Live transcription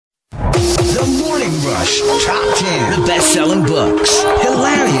Rush Top 10. The best-selling books,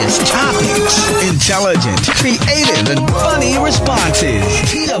 hilarious topics, intelligent, creative, and funny responses.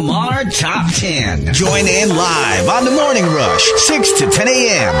 TMR Top 10. Join in live on The Morning Rush, 6 to 10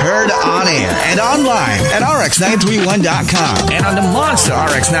 a.m. Heard on air and online at rx931.com and on the Monster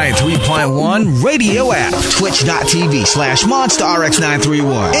RX 93.1 radio app, twitch.tv/Monster RX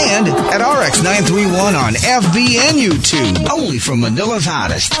 931 and at RX 931 on FB and YouTube. Only from Manila's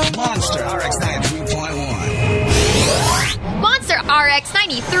hottest, Monster RX 93.1. Monster RX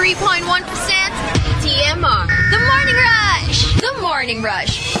 93.1% TMR. The Morning Rush. The Morning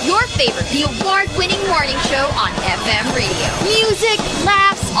Rush. Your favorite, the award-winning morning show on FM radio. Music,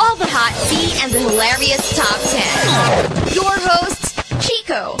 laughs, all the hot tea, and the hilarious top 10. Your hosts,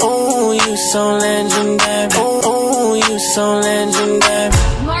 Chico. Oh, you so legendary. Oh, you so legendary.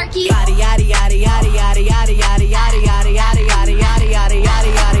 Markki. Yada yada yada yada yada yada yada yada yada yada yada yada yada yada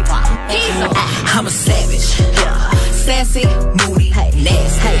yada. Hazel. I'm a savage. Yeah. Sassy, moody, hey,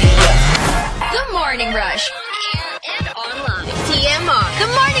 nasty. Yeah. The Morning Rush. Air and online. TMR. The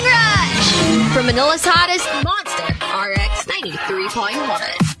Morning Rush. From Manila's hottest, Monster RX 93.1.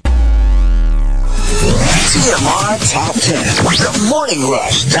 TMR Top 10. The Morning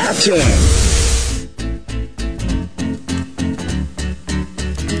Rush Top 10.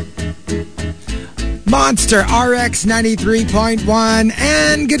 Monster RX 93.1.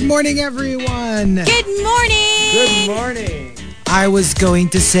 And good morning, everyone. Good morning. Good morning. I was going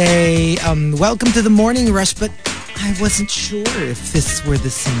to say welcome to the Morning Rush, but I wasn't sure if this were the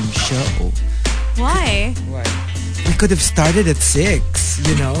same show. Why? We could have started at 6,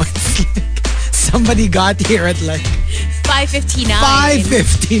 you know. It's like somebody got here at like 5:59.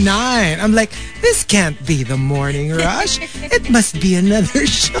 5:59. I'm like, this can't be the Morning Rush. It must be another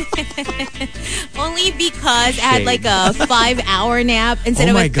show. Only because I had like a 5-hour nap instead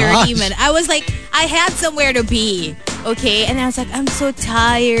of a 30-minute. I was like, I had somewhere to be. Okay, and I was like, I'm so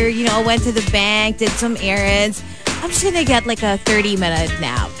tired. You know, I went to the bank, did some errands. I'm just gonna get like a 30-minute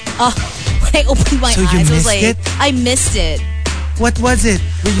nap. Oh, when I opened my eyes, I was like, it? I missed it. What was it?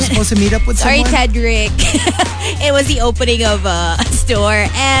 Were you supposed to meet up with Sorry, someone? Tedrick. It was the opening of a store.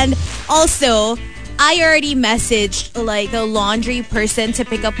 And also, I already messaged like the laundry person to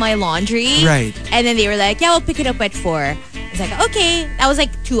pick up my laundry. Right. And then they were like, yeah, we'll pick it up at 4. I was like, okay. That was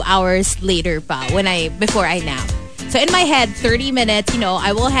like 2 hours later pa, before I napped. So in my head, 30 minutes, you know,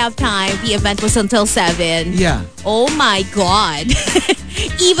 I will have time. The event was until 7. Yeah. Oh my God.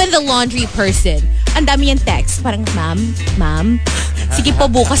 Even the laundry person. Ang dami yung text. Parang, ma'am, sige po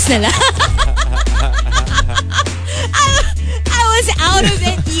bukas na lang. I was out of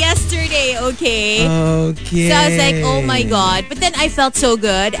it yesterday, okay? Okay. So I was like, oh my God. But then I felt so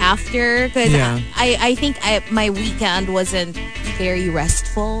good after because I think my weekend wasn't very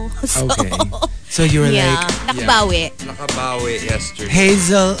restful. So, okay. So you were like... Nakabawi. Nakabawi yesterday.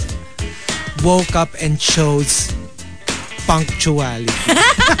 Hazel woke up and chose punctuality.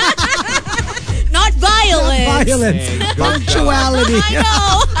 Not violence. Not violence. Punctuality. I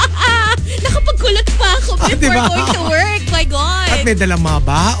know. Nakapagkulot pa ako before diba? going to work. My God. At may dalang mga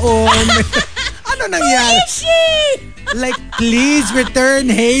baon. Ano nangyari? Where is she? Like, please return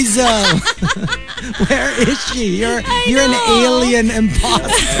Hazel. Where is she? You're an alien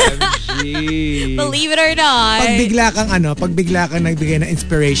imposter. MG. Believe it or not. Pag bigla kang nagbigay ng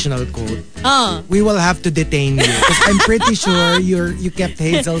inspirational quote, we will have to detain you. Because I'm pretty sure you kept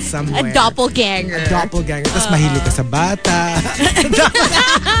Hazel somewhere. A doppelganger. A doppelganger. Tapos mahilig ka sa bata.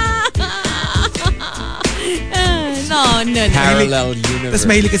 No. Parallel universe. Tapos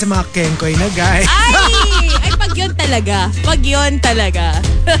mahilig ka sa mga kenkoy na guy. Ay, pag yun talaga.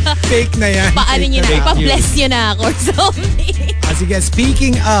 Fake na yan. Paano nyo na? Pa-bless nyo na ako or something. Sige,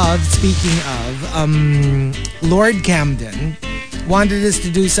 speaking of, Lord Camden wanted us to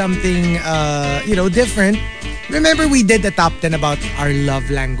do something, different. Remember we did a top 10 about our love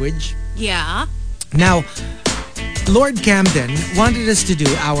language? Yeah. Now, Lord Camden wanted us to do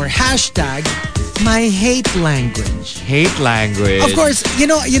our hashtag, my hate language. Hate language. Of course, you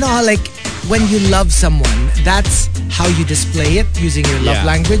know how like when you love someone, that's how you display it using your love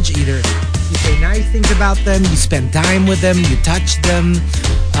language. Either you say nice things about them, you spend time with them, you touch them,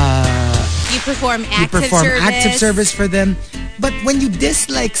 you perform active service for them. But when you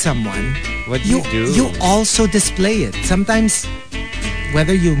dislike someone, what do? You also display it. Sometimes,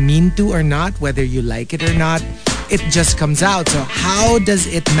 whether you mean to or not, whether you like it or not, it just comes out. So how does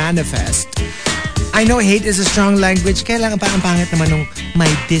it manifest? I know hate is a strong language. Kailangan pa ang pangit naman nung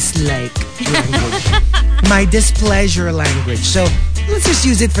my dislike language. My displeasure language. So, let's just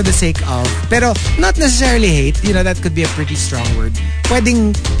use it for the sake of. Pero, not necessarily hate. You know, that could be a pretty strong word.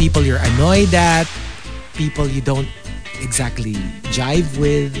 Pwedeng people you're annoyed at, people you don't exactly jive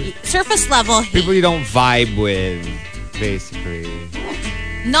with. Surface level hate. People you don't vibe with, basically.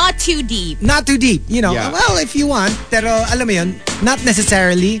 Not too deep. Not too deep, you know. Yeah. Well, if you want, pero alam mo yun, not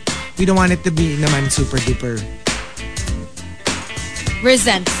necessarily. We don't want it to be naman super duper.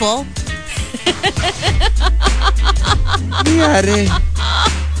 Resentful.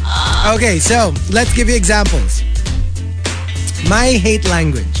 Okay, so let's give you examples. My hate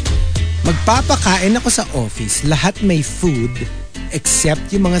language. Magpapakain ako sa office, lahat may food except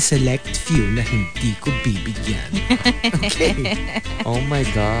yung mga select few na hindi ko bibigyan. Okay. Oh my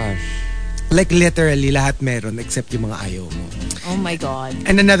gosh. Like literally lahat meron except yung mga ayaw mo. Oh my God.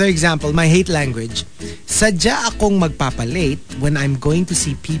 And another example, my hate language. Sadya akong magpapalate when I'm going to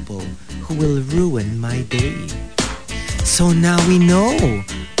see people who will ruin my day. So now we know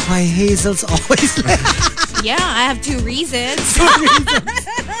why Hazel's always late. Yeah, I have two reasons.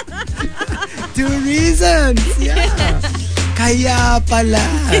 Two reasons. Yeah. Kaya pala.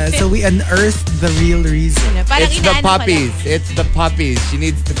 So we unearthed the real reason. Parang It's the inaano ko puppies. lang. It's the puppies. She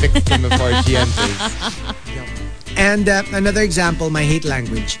needs to fix them before she enters. And another example, my hate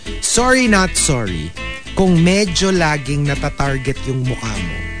language. Sorry not sorry. Kung medyo laging natatarget yung mukha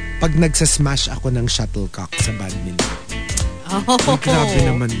mo pag nagsasmash ako ng shuttlecock sa badminton. Oh. Ay, grabe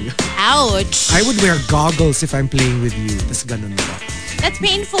naman yun. Ouch. I would wear goggles if I'm playing with you. Tas ganun ba? That's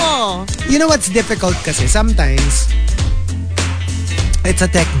painful. You know what's difficult kasi sometimes it's a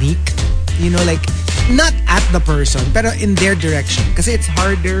technique. You know, like not at the person pero in their direction. Kasi it's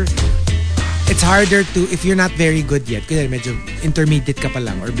harder to, if you're not very good yet, kunyari medyo intermediate ka pa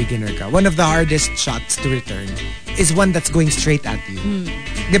lang or beginner ka, one of the hardest shots to return is one that's going straight at you.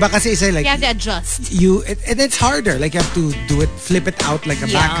 Diba kasi isa like You have to adjust. it's harder. Like you have to do it, flip it out like a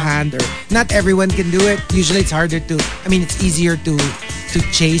Yeah. backhand, or not everyone can do it. Usually it's harder to, I mean, it's easier to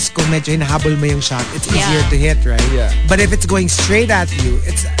chase kung medyo hinahabol mo yung shot. It's easier Yeah. to hit, right? Yeah. But if it's going straight at you,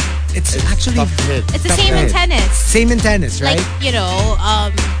 it's actually tough hit. It's the tough same to in hit. tennis. Same in tennis, right? Like, you know,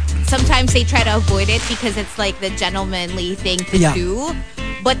 sometimes they try to avoid it because it's like the gentlemanly thing to Yeah. do.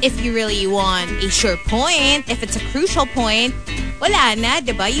 But if you really want a sure point, if it's a crucial point, wala na,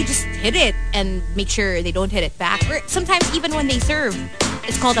 diba? You just hit it and make sure they don't hit it back. Or sometimes even when they serve,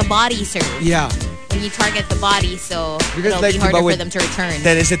 it's called a body serve. Yeah. When you target the body, so Because it'll like, be harder diba for with them to return.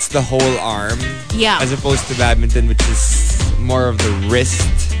 Tennis, it's the whole arm. Yeah. As opposed to badminton, which is more of the wrist.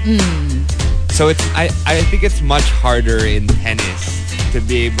 So it's I think it's much harder in tennis to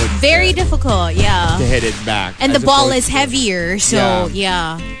be able to, Very difficult, yeah. to hit it back. And the as ball opposed is to- heavier, so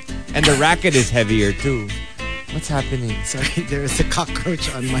yeah. And the racket is heavier too. What's happening? Sorry, there is a cockroach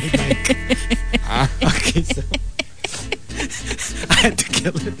on my mic. Okay, so I had to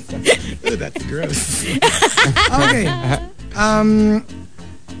kill it. Ooh, that's gross. Okay.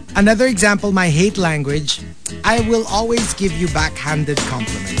 Another example, my hate language. I will always give you backhanded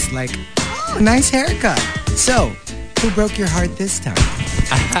compliments like, oh, nice haircut. So, who broke your heart this time?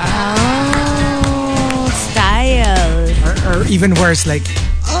 Oh, style. Or even worse, like,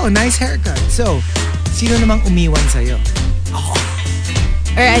 oh, nice haircut. So, sino namang umiwan sa'yo?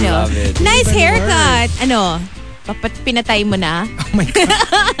 Or ano, Love it. nice Even haircut. Ano, pinatay mo na? Oh my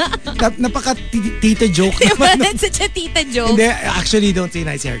God. Napaka-tita joke naman. That's such a tita joke. Hindi, actually, don't say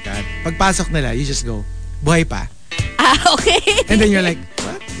nice haircut. Pagpasok nila, you just go, buhay pa. Ah, okay. And then you're like,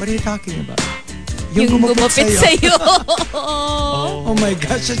 what? What are you talking about? Yung gumupit sa'yo. Oh my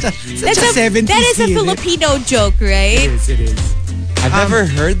gosh, such a That 70s is a scene. Filipino joke, right? It is. I've never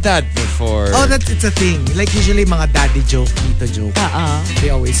heard that before. Oh, it's a thing. Like usually mga daddy joke, tito joke.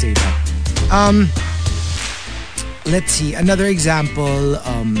 They always say that. Let's see. Another example.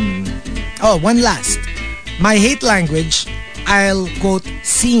 One last. My hate language, I'll quote,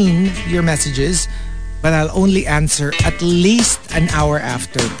 seen your messages, but I'll only answer at least an hour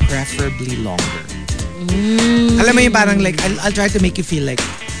after, preferably longer. Alam mo yung parang like, I'll try to make you feel like,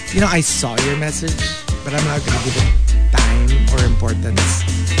 you know, I saw your message, but I'm not gonna give it time or importance.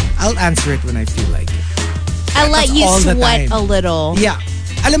 I'll answer it when I feel like it. I'll let That's you all the sweat time. a little. Yeah.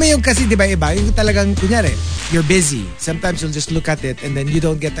 Alam mo yung kasi diba iba, yung talagang kunyari, you're busy. Sometimes you'll just look at it and then you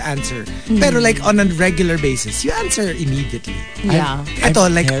don't get to answer. Pero like on a regular basis, you answer immediately. Yeah. Ito,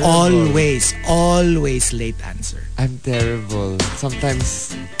 like terrible. always late answer. I'm terrible.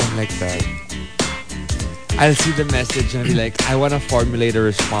 Sometimes I'm like that. I'll see the message and I'll be like, I want to formulate a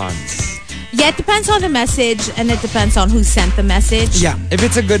response. Yeah, it depends on the message and it depends on who sent the message. Yeah. If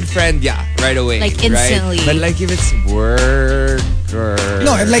it's a good friend, yeah, right away. Like instantly. Right? But like if it's work or...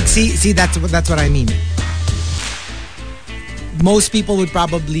 No, like see that's what I mean. Most people would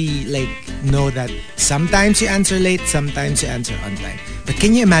probably like know that sometimes you answer late, sometimes you answer on time. But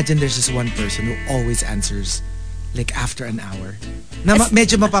can you imagine there's this one person who always answers like after an hour? Na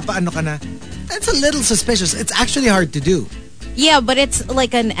medyo mapapaano ka na. That's a little suspicious. It's actually hard to do. Yeah, but it's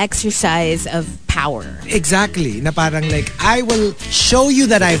like an exercise of power. Exactly. Na parang like, I will show you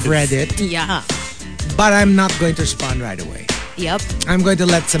that I've read it. Yeah. But I'm not going to respond right away. Yep. I'm going to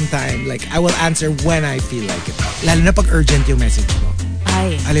let some time. Like, I will answer when I feel like it. Lalo na pag urgent yung message mo.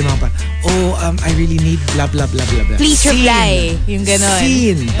 Ay. Alam mo pa, I really need blah, blah, blah, blah, blah. Please reply. Yung ganon.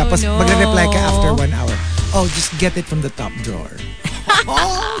 Scene. Oh, Tapos no. magre-reply ka after 1 hour. Oh, just get it from the top drawer.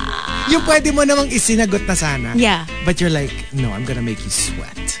 Yung pwede mo namang isinagot na sana. Yeah. But you're like, no, I'm gonna make you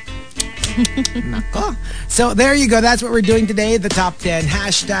sweat. Nako. So there you go. That's what we're doing today. The top 10.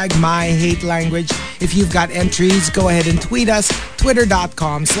 Hashtag My Hate Language. If you've got entries, go ahead and tweet us.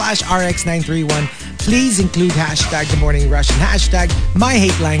 Twitter.com/RX931. Please include hashtag The Morning Rush and hashtag My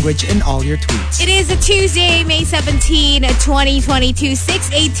Hate Language in all your tweets. It is a Tuesday, May 17, 2022,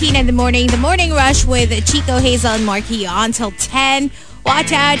 6:18 in the morning. The Morning Rush with Chico, Hazel, and Markki until 10.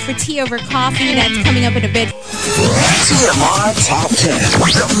 Watch out for tea over coffee. That's coming up in a bit. TMR Top 10.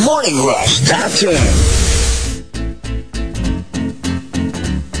 The Morning Rush Top 10.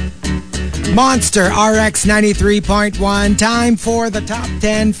 Monster RX 93.1. Time for the top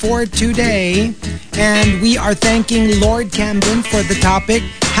 10 for today. And we are thanking Lord Camden for the topic.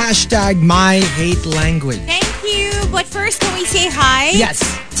 Hashtag My Hate Language. Thank you. But first, can we say hi? Yes.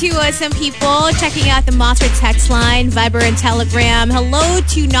 To some people checking out the Monster text line, Viber and Telegram. Hello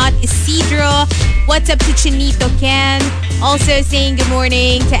to Not Isidro. What's up to Chinito Ken? Also saying good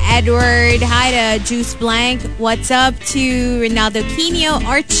morning to Edward. Hi to Juice Blank. What's up to Ronaldo Quino?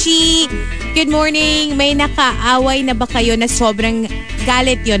 Archie. Good morning. May nakaaway na ba kayo na sobrang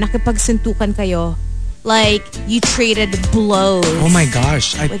galit yun? Nakipagsuntukan kayo? Like, you traded blows. Oh my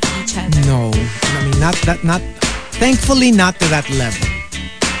gosh. With each other. No. I mean, not thankfully not to that level.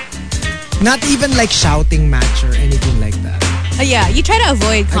 Not even like shouting match or anything like that. Yeah, you try to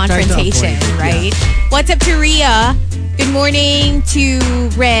avoid confrontation, right? Yeah. What's up to Rhea? Good morning to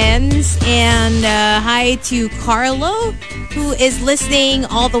Renz and hi to Carlo, who is listening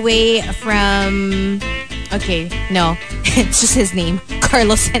all the way from... Okay, no. It's just his name.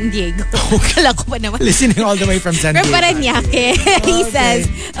 Carlos San Diego. Kala ko pa naman. Listening all the way from San Diego. From Parañaque. He says,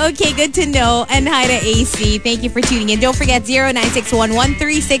 okay, good to know. And hi to AC. Thank you for tuning in. Don't forget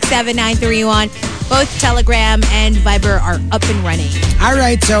 0961-1367931. Both Telegram and Viber are up and running. All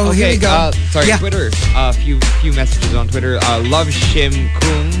right, so here we go. Twitter. A few messages on Twitter. Love Shim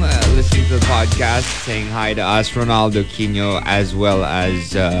Kung listening to the podcast, saying hi to us. Ronaldo Quino, as well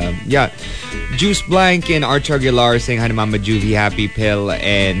as Juice Blank and Arch Aguilar saying hi to Mama Juvie, Happy Pill,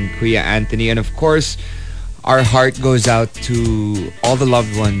 and Kuya Anthony. And of course, our heart goes out to all the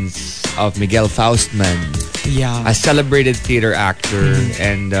loved ones of Miguel Faustman. Yeah. A celebrated theater actor.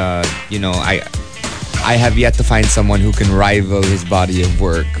 And, I have yet to find someone who can rival his body of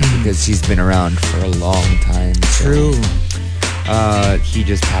work because he's been around for a long time. True. So, he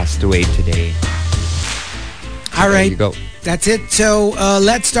just passed away today. All right. There you go. That's it. So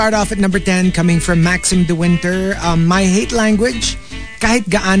let's start off at number 10 coming from Maxim De Winter. My hate language, kahit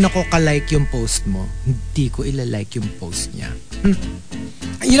gaano ko ka-like yung post mo, hindi ko ilalike yung post niya.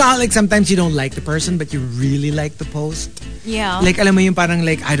 You know how like sometimes you don't like the person but you really like the post? Yeah. Like alam mo yung parang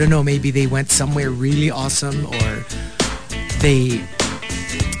like, I don't know, maybe they went somewhere really awesome or they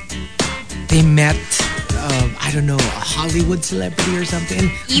met I don't know, a Hollywood celebrity or something.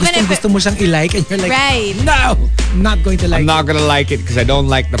 Even if gusto mo siyang i-like and you're like, right. No, I'm not going to like I'm not going to like it because I don't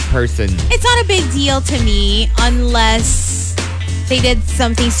like the person. It's not a big deal to me unless they did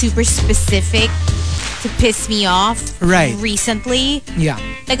something super specific to piss me off recently. Yeah.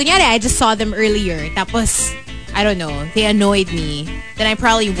 Like, kunyari, I just saw them earlier. Tapos, I don't know, they annoyed me. Then I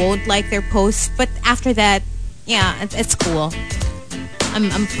probably won't like their post. But after that, yeah, it's cool.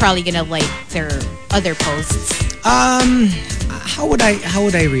 I'm probably gonna like their other posts. How would I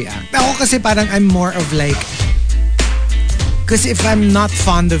react? Ako kasi parang I'm more of like, because if I'm not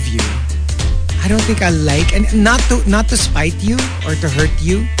fond of you, I don't think I like, and not to spite you or to hurt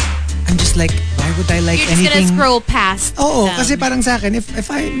you. I'm just like, why would I like You're just anything? gonna scroll past. Oo, them. kasi parang sa akin, if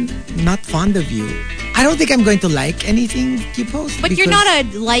I'm not fond of you, I don't think I'm going to like anything you post. But you're not a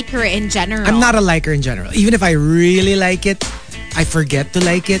liker in general. I'm not a liker in general. Even if I really like it, I forget to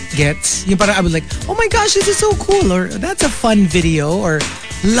like it. Yung parang I was like, oh my gosh, this is so cool, or that's a fun video, or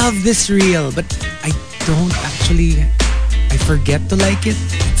love this reel. But I don't actually, I forget to like it.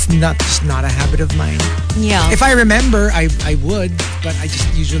 It's just not a habit of mine. Yeah. If I remember, I would, but I just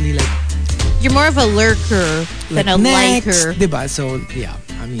usually like. You're more of a lurker than a next, liker. Diba? So yeah,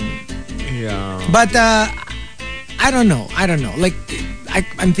 I mean. Yeah. But I don't know. Like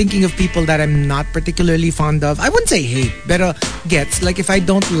I'm thinking of people that I'm not particularly fond of. I wouldn't say hate, pero gets. Like if I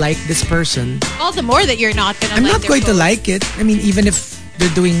don't like this person, all the more that you're not gonna. I'm like not going post. to like it. I mean, even if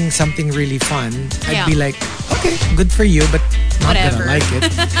they're doing something really fun, I'd be like, okay, good for you, but not whatever. gonna like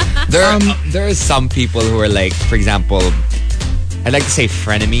it. There are some people who are like, for example, I'd like to say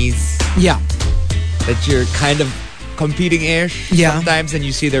frenemies. Yeah. That you're kind of competing-ish sometimes, and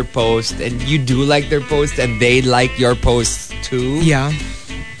you see their post and you do like their post and they like your post too. Yeah.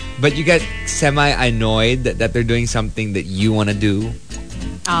 But you get semi-annoyed that they're doing something that you want to do.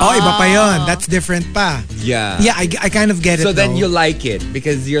 Oh, iba pa yun. That's different pa. Yeah. Yeah, I kind of get it. So then though. you like it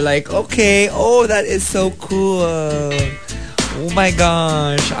because you're like, okay, oh, that is so cool. Oh my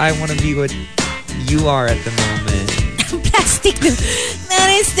gosh, I want to be what you are at the moment. Plastic. That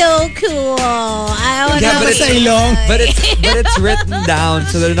is so cool. I want to but it's written down,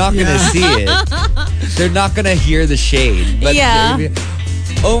 so they're not gonna see it. They're not gonna hear the shade. But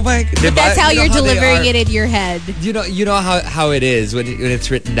oh my! But that's how you're delivering it in your head. You know how it is when it's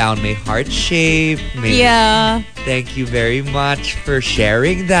written down. May heart shape. Thank you very much for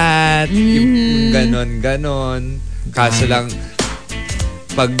sharing that. Yung ganon. Kaso lang,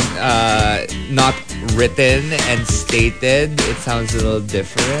 pag not written and stated, it sounds a little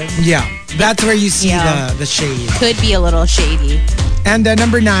different. Yeah, that's where you see the shade. Could be a little shady. And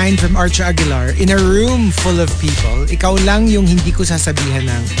number 9 from Archa Aguilar, in a room full of people, ikaw lang yung hindi ko sasabihan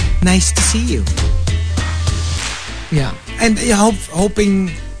ng nice to see you. Yeah, and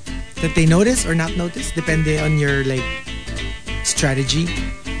hoping that they notice or not notice, depende on your like strategy.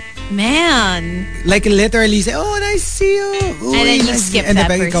 Man. Like literally say, oh, nice to see you. Ooh, and then you nice skip and that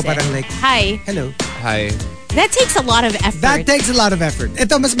then person. Ikaw parang like, hi. Hello. Hi. That takes a lot of effort. That takes a lot of effort.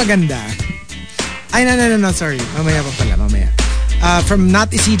 Ito, mas maganda. Ay, no, sorry. Mamaya pa pala, mamaya. From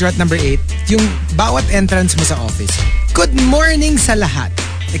Not Isidro at number 8, yung bawat entrance mo sa office, good morning sa lahat.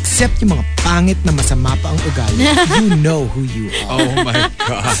 Except yung mga pangit na masama pa ang ugali. You know who you are. Oh my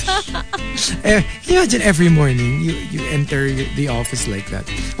gosh. Can you imagine every morning you enter the office like that?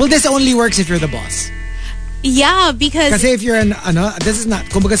 Well, this only works if you're the boss. Yeah, because... Kasi if you're this is not,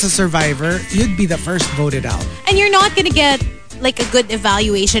 kumbaga sa Survivor, you'd be the first voted out. And you're not gonna get like a good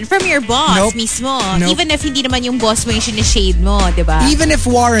evaluation from your boss mismo. Nope. Even if hindi naman yung boss mo yung sinishade mo, diba? Even if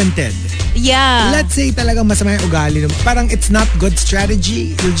warranted. Yeah. Let's say talagang masama yung ugali mo. Parang it's not good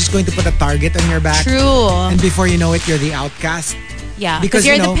strategy. You're just going to put a target on your back. True. And before you know it, you're the outcast. Yeah, because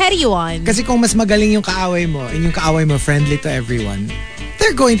you're the petty one. Kasi kung mas magaling yung kaaway mo, and yung kaaway mo friendly to everyone,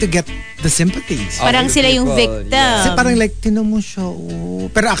 they're going to get the sympathies. Parang sila yung victim. Kasi parang like, tinan mo siya, oh.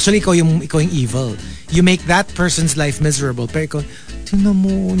 Pero actually, ikaw yung evil. You make that person's life miserable. Pero ikaw, tinan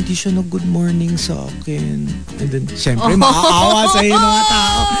mo, hindi siya good morning sa akin. And then, syempre, maaawa sa'yo yung mga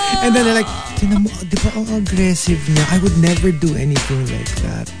tao. And then they're like, tinan mo, di ba ang aggressive niya? I would never do anything like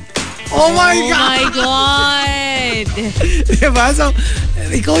that. Oh my God! Oh my God! Diba? So,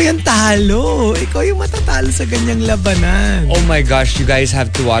 ikaw yung talo. Ikaw yung matatalo sa ganyang labanan. Oh my gosh, you guys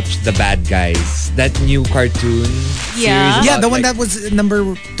have to watch The Bad Guys. That new cartoon series. Yeah, the one that was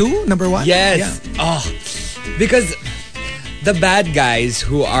number 2? Number 1? Yes. Yeah. Oh, because the bad guys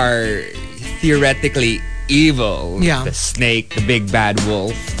who are theoretically evil, the snake, the big bad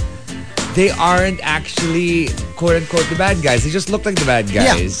wolf, they aren't actually quote-unquote the bad guys. They just look like the bad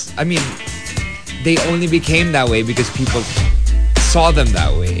guys. Yeah. I mean, they only became that way because people saw them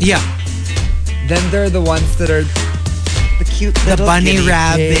that way. Yeah. Then they're the ones that are the cute little bunny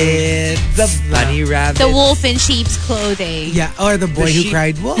rabbit. The bunny rabbit. The wolf in sheep's clothing. Yeah, or the boy who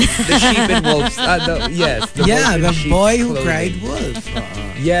cried wolf. The sheep and wolves. The boy who cried wolf.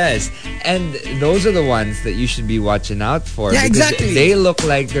 Yes. And those are the ones that you should be watching out for. Yeah, exactly. They look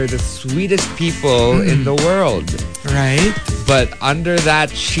like they're the sweetest people in the world. Right. But under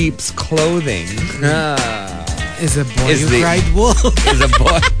that sheep's clothing is a boy who cried wolf. Is a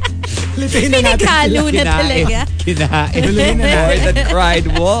boy. Pinagalo na talaga. Kinain. Boy that cried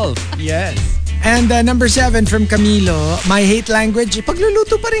wolf. Yes. And number 7 from Camilo, my hate language,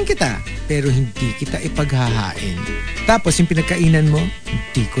 pagluluto pa rin kita, pero hindi kita ipaghahain. Tapos yung pinagkainan mo,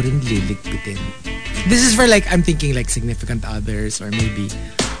 hindi ko rin liligpitin. This is for like, I'm thinking like significant others or maybe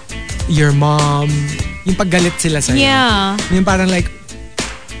your mom. Yung paggalit sila sa'yo. Yeah. Yung parang like,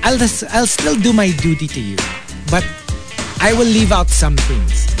 I'll still do my duty to you, but I will leave out some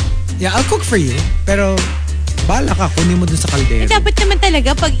things. Yeah, I'll cook for you, pero bala ka, kunin mo dun sa kaldero. Dapat naman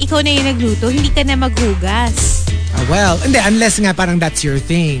talaga, pag ikaw na yung nagluto, hindi ka na maghugas. Well, hindi, unless nga parang that's your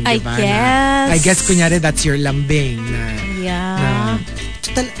thing. I diba? guess. I guess, kunyari, that's your lambing.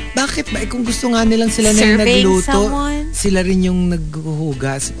 Bakit ba? Kung gusto nga nilang sila na yung nagluto, sila rin yung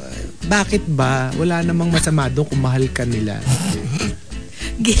naghuhugas. Bakit ba? Wala namang masama doon kung mahal ka nila.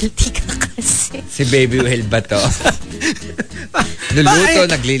 Guilty ka kasi. Si Baby Whale ba to? Luluto,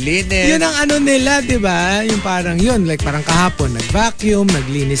 naglilinis. Yun ang ano nila, di ba? Yung parang yun, like parang kahapon, nag-vacuum,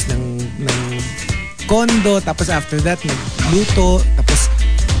 naglinis ng kondo, tapos after that, nagluto, tapos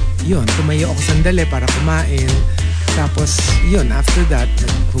yun, tumayo ako sandali para kumain. Tapos yun, after that,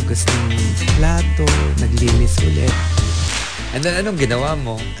 naghugas ng plato, naglinis ulit. And then, anong ginawa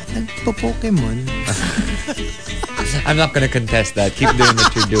mo? Nagpo-Pokemon. I'm not gonna contest that. Keep doing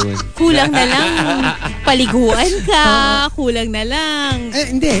what you're doing. Kulang na lang. Paliguan ka. Kulang na lang.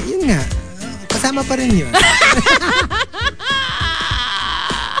 Hindi, yun nga. Kasama pa rin yun.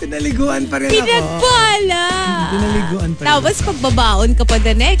 Pinaliguan pa rin ako. Pinagpala. Pinaliguan pa rin. Tapos pagbabaon ka pa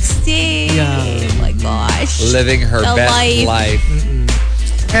the next day. Yeah. Oh my gosh. Living her The best life.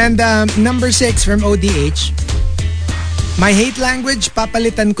 And number 6 from ODH, my hate language,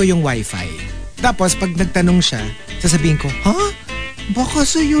 papalitan ko yung wifi. Tapos pag nagtanong siya, sasabihin ko, ha? Baka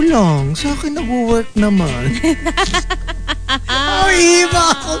sa'yo lang. Sa akin nag-work naman. Iba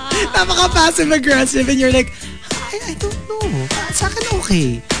ako. Napaka-passive-aggressive and you're like, I don't know. Sa akin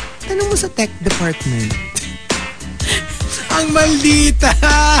okay. Tanong mo sa tech department. Ang maldita.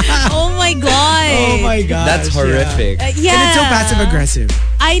 Oh my God. Oh my God. That's horrific. Yeah. And it's so passive-aggressive.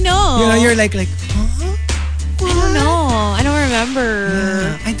 I know. You know, you're like, huh? I don't know. I don't remember.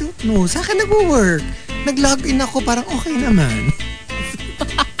 Yeah, I don't know. Sa akin nag-work. Nag-log in ako, parang okay naman.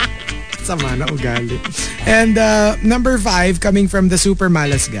 Sama na ugali. And number 5, coming from the super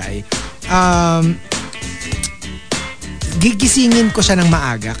malas guy, gigisingin ko siya ng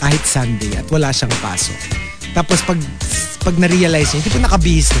maaga kahit Sunday at wala siyang pasok. Tapos pag na-realize niya, hindi po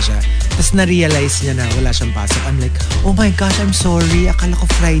nakabihis na siya, tapos na-realize niya na wala siyang pasok, I'm like, oh my gosh, I'm sorry. Akala ko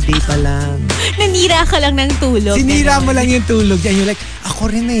Friday pa lang. Nanira ka lang ng tulog. Sinira mo lang yung tulog. And you're like,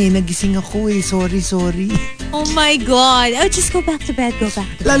 ako rin nagising ako sorry. Oh my God. Oh, just go back to bed,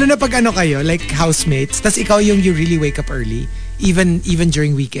 Lalo na pag ano kayo, like housemates, tas ikaw yung you really wake up early, even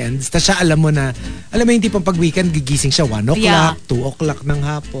during weekends. Tas siya alam mo yung tipong pag weekend, gigising siya 1 o'clock, 2 o'clock ng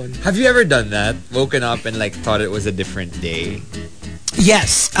hapon. Have you ever done that? Woken up and like thought it was a different day?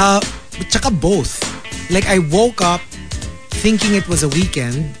 Yes. Tsaka both. Like I woke up thinking it was a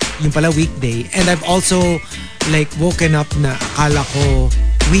weekend, yung pala weekday, and I've also like woken up na akala ko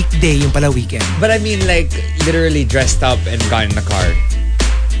weekday, yung pala weekend. But I mean like literally dressed up and got in the car.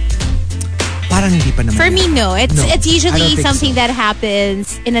 Parang hindi pa naman. For me, no. It's usually something so. that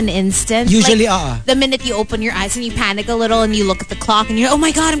happens in an instant. Usually, like, the minute you open your eyes and you panic a little and you look at the clock and you're, oh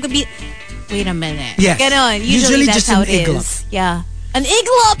my God, I'm gonna be... Wait a minute. Yes. Ganon. Usually that's just how an it iglap. is. Yeah. An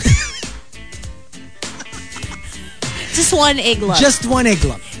iglap! Just one iglap. Just one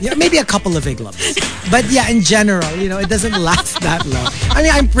iglap. Yeah, maybe a couple of iglaps. But yeah, in general, it doesn't last that long. I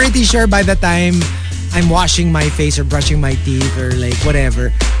mean, I'm pretty sure by the time I'm washing my face or brushing my teeth or like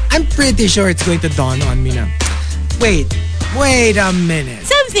whatever, I'm pretty sure it's going to dawn on me now. Wait a minute.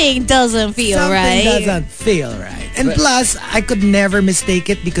 Something doesn't feel right. Something doesn't feel right. And plus, I could never mistake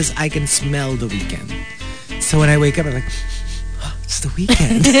it because I can smell the weekend. So when I wake up, I'm like, it's the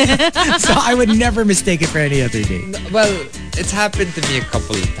weekend. So I would never mistake it for any other day. Well, it's happened to me a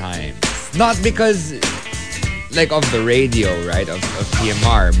couple of times. Not because like of the radio, right, of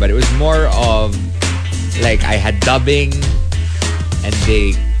TMR, but it was more of like I had dubbing and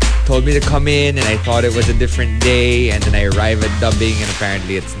they told me to come in and I thought it was a different day and then I arrive at dubbing and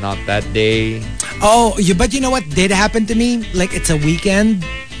apparently it's not that day. Oh, but you know what did happen to me? Like it's a weekend.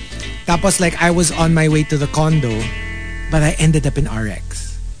 Tapos like I was on my way to the condo but I ended up in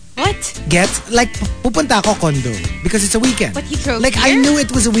RX. What? Gets? Like pupunta ako condo because it's a weekend. But you drove like here? I knew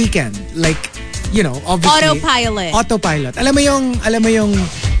it was a weekend. Like, obviously. Autopilot. Alam mo yung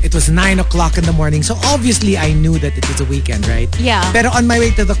it was 9 o'clock in the morning. So obviously I knew that it was a weekend, right? Yeah. Pero on my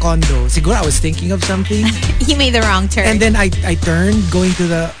way to the condo, siguro I was thinking of something. You made the wrong turn. And then I turned going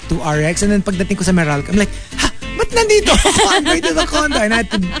to RX and then pagdating ko sa Meralco, I'm like, ba't nandito ako on my way to the condo? And I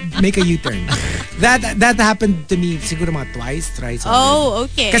had to make a U-turn. That happened to me siguro mga thrice. Oh,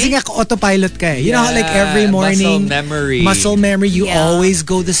 okay. Kasi nga autopilot ka eh. You know how like every morning muscle memory, you always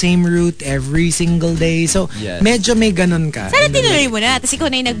go the same route every single day. So medyo may ganun ka. Sana tinuloy mo na. Tapos ikaw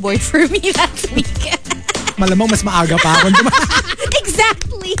na yung nag-board for me last week. Malamang mas maaga pa ako.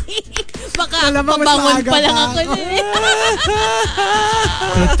 Exactly. Baka pabangon pa lang ako.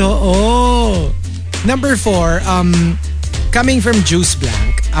 Totoo. Number 4, coming from Juice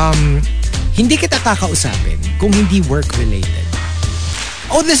Blank, hindi kita kakausapin kung hindi work-related.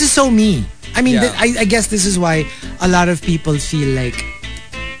 Oh, this is so me. I mean, I guess this is why a lot of people feel like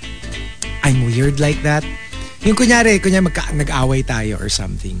I'm weird like that. Yung kunyari nag-away tayo or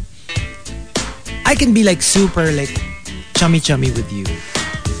something. I can be like super like chummy with you.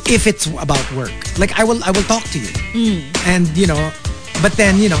 if it's about work. Like I will talk to you. And but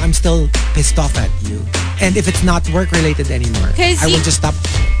then, I'm still pissed off at you. And if it's not work related anymore, I will just stop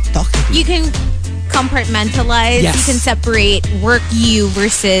talking to you. You can compartmentalize. Yes. You can separate work you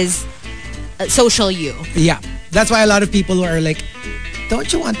versus social you. Yeah. That's why a lot of people are like,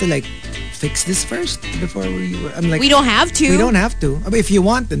 don't you want to like fix this first before I'm like, we don't have to. We don't have to. I mean, if you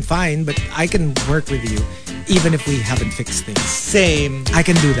want, then fine. But I can work with you even if we haven't fixed things. Same. I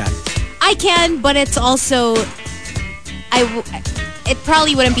can do that. I can, but it's also... it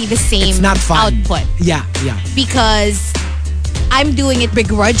probably wouldn't be the same It's not fun. output. Yeah. Because I'm doing it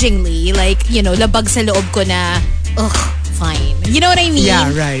begrudgingly. Like, labag sa loob ko na, fine. You know what I mean?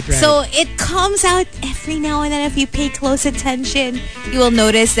 Yeah, right. So it comes out every now and then. If you pay close attention, you will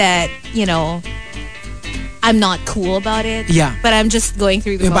notice that, I'm not cool about it. Yeah. But I'm just going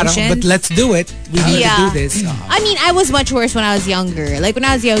through the motions. But let's do it. We need to do this. I mean, I was much worse when I was younger. Like, when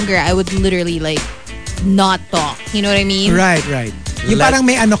I was younger, I would literally, like, not talk. You know what I mean? Right. Yung parang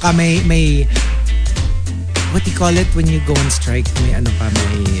may what do you call it when you go on strike? May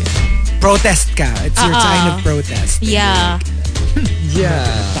may protest ka. It's your sign of protest. Yeah. Yeah.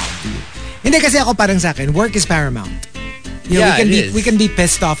 Hindi kasi ako parang sa akin, work is paramount. We can be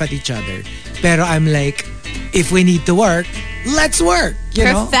pissed off at each other. Pero I'm like, if we need to work, let's work.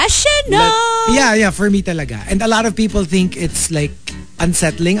 Professional. Yeah, for me talaga. And a lot of people think it's like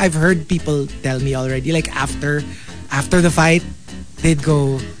unsettling. I've heard people tell me already, like after the fight, they'd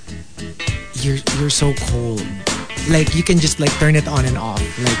go, you're so cold. Like you can just like turn it on and off.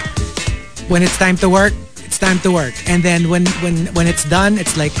 Like when it's time to work, it's time to work. And then when it's done,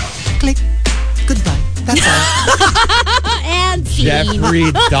 it's like click, goodbye. That's all. And scene.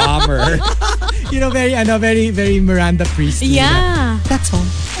 Jeffrey Dahmer. very, very Miranda Priestley. Yeah. That's all.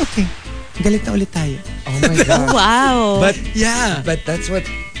 Okay. Galit na ulit tayo. Oh my God. Wow. But that's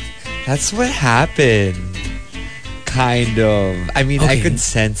what happened. Kind of. I mean, I could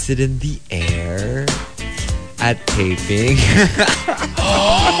sense it in the air at taping.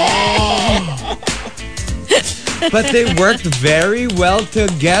 But they worked very well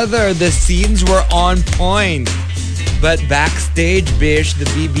together. The scenes were on point. But backstage, bish, the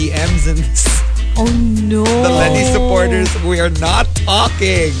BBMs and no. the Lenny supporters, we are not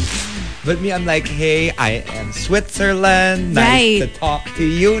talking. But me, I'm like, hey, I am Switzerland. Nice to talk to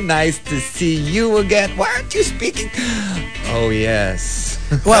you. Nice to see you again. Why aren't you speaking? Oh, yes.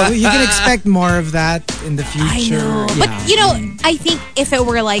 Well, you can expect more of that in the future. I know. Yeah. But, I think if it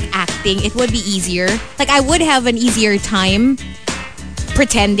were like acting, it would be easier. Like, I would have an easier time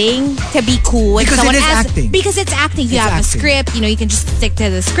pretending to be cool. Because someone it is acting. Because it's acting. You It's have acting. a script. You can just stick to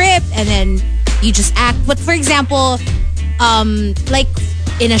the script and then you just act. But, for example, like...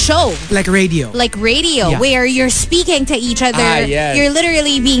 in a show. Like radio. Yeah. Where you're speaking to each other. Yes. You're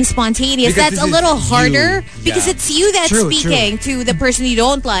literally being spontaneous. Because that's a little harder because Yeah. it's you that's speaking to the person you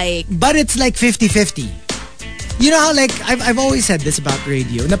don't like. But it's like 50-50. You know how like I've always said this about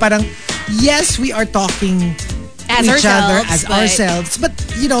radio. Na parang, yes, we are talking As to each other as but ourselves. But,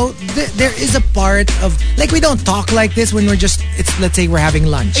 there is a part of... Like, we don't talk like this when let's say we're having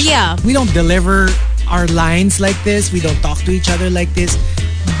lunch. Yeah. We don't deliver our lines like this. We don't talk to each other like this.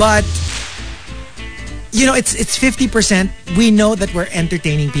 But, it's 50%. We know that we're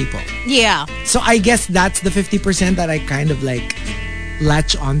entertaining people. Yeah. So I guess that's the 50% that I kind of like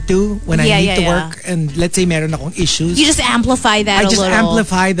latch onto when I need to work. And let's say meron akong issues. You just amplify that a little. I just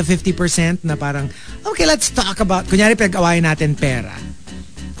amplify the 50% na parang, okay, let's talk about, kunyari pinag-awayan natin pera.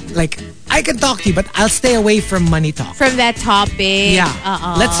 Like, I can talk to you, but I'll stay away from money talk. From that topic. Yeah.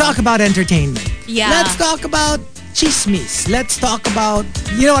 Let's talk about entertainment. Yeah. Let's talk about chismis. Let's talk about,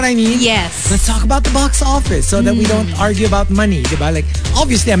 you know what I mean? Yes. Let's talk about the box office so that we don't argue about money. Diba? Like,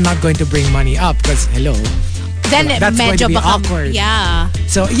 obviously, I'm not going to bring money up because, hello. Then that's going to be awkward. Yeah.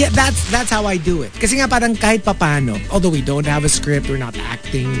 So, yeah, that's how I do it. Kasi nga parang kahit papano, although we don't have a script, we're not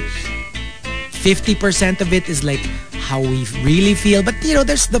acting, 50% of it is like how we really feel. But,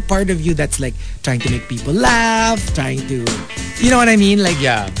 there's the part of you that's like trying to make people laugh, trying to, you know what I mean? Like,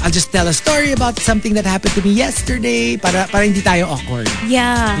 I'll just tell a story about something that happened to me yesterday para hindi tayo awkward.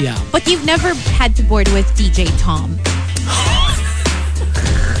 Yeah. Yeah. But you've never had to board with DJ Tom.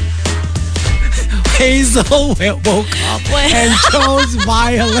 Hazel woke up and chose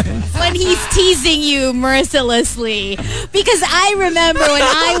violence. When he's teasing you mercilessly. Because I remember when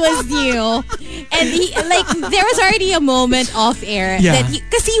I was new and there was already a moment off air that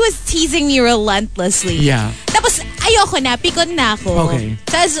because he was teasing me relentlessly. Yeah. Tapos ayoko na, pikon na ako. Okay.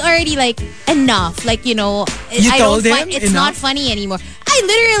 So it's already like enough. Like, You I told don't him it's enough? not funny anymore. I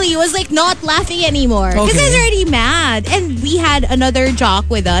literally was like not laughing anymore. Because I was already mad. And we had another jock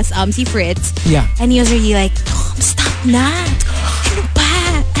with us, si Fritz. Yeah. And he was really like, Tom, stop na. Ano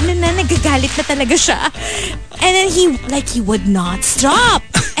ba? Ano na, nagagalit na talaga siya. And then he would not stop.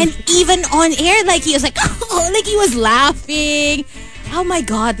 And even on air, like he was like, oh, like he was laughing. Oh my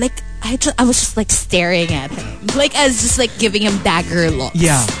God. Like, I was just like staring at him. Like I was just like giving him dagger looks.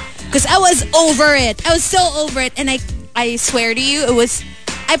 Yeah. Because I was over it. I was so over it. And I swear to you,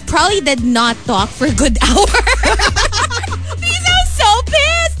 I probably did not talk for a good hour. Because I was so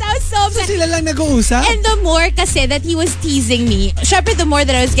pissed. I was so upset. So sila lang nag-uusap? And the more kasi that he was teasing me, syempre the more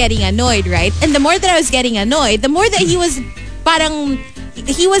that I was getting annoyed, right? And the more that I was getting annoyed, the more that he was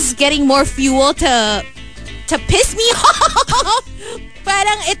getting more fuel to piss me off.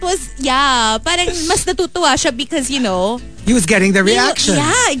 Parang it was, parang mas natutuwa siya because, you know, he was getting the reaction.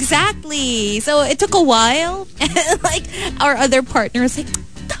 Yeah, exactly. So it took a while. And like our other partner was like,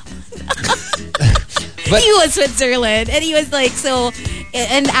 but he was Switzerland. And he was like, so,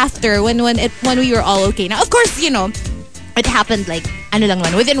 and after, when we were all okay. Now, of course, you know, it happened like,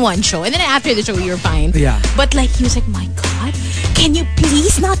 within one show. And then after the show, we were fine. Yeah. But like, he was like, my God, can you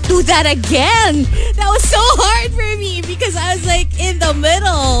please not do that again? That was so hard for me because I was like in the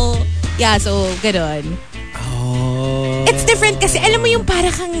middle. Yeah, so ganun. Oh. It's different kasi alam mo yung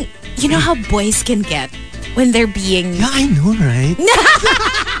para kang, you know how boys can get when they're being... Yeah, I know, right?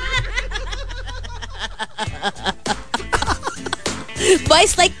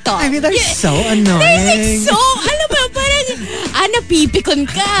 Boys like Tom. I mean, they're so annoying. They're like so, alam mo, parang, napipikon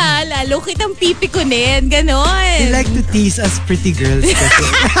ka, lalo kitang pipikonin, ganon. They like to tease us pretty girls kasi.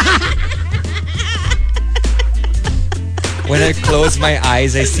 When I close my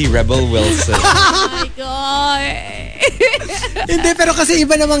eyes, I see Rebel Wilson. Oh my God. Hindi, pero kasi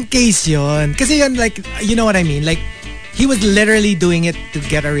iba namang case yun. Kasi yun, like, you know what I mean? Like, he was literally doing it to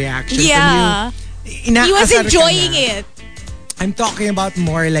get a reaction from you. He was enjoying it. I'm talking about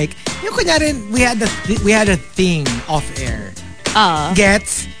more like, yung kunyari, we had a thing off air.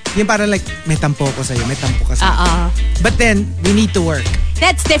 Gets? Yung parang like, may tampo ko sa'yo, may tampo ka sa'yo. But then, we need to work.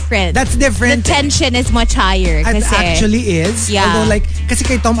 That's different. That's different. The tension is much higher. It kasi, actually is. Yeah. Although like, kasi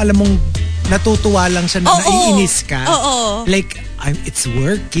kay Tom, alam mong natutuwa lang siya na naiinis ka. Like, it's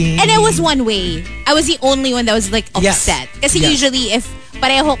working. And it was one way. I was the only one that was like upset. Kasi usually if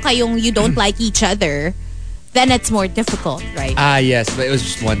pareho kayong you don't like each other, then it's more difficult, right? Yes, but it was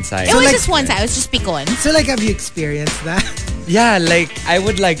just one side. It was like, just one side. It was just pikon. So like, have you experienced that? Yeah, like, I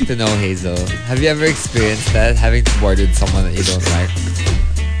would like to know, Hazel. Have you ever experienced that? Having to board with someone that you don't like?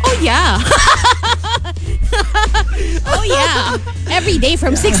 Oh, yeah. Oh, yeah. Every day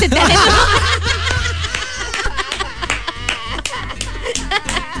from 6 to 10 in the morning.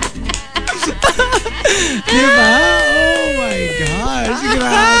 Diba? Oh my gosh.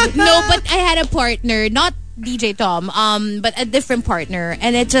 Grabe. No, but I had a partner, not DJ Tom, but a different partner.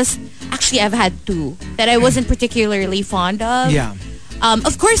 And it just, actually I've had two that I wasn't particularly fond of. Yeah.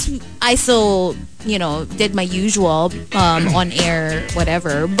 Of course, I still, you know, did my usual on air,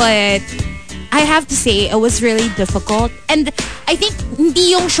 whatever. But I have to say, it was really difficult. And I think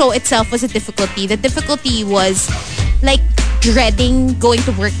hindi yung show itself was a difficulty. The difficulty was like dreading going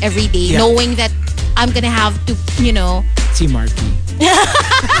to work every day, knowing that I'm gonna have to, you know... See Markki.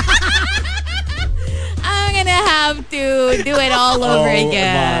 I'm gonna have to do it all over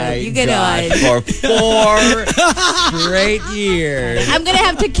again. You for 4 straight years. I'm gonna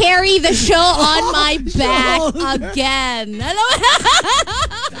have to carry the show on my back again.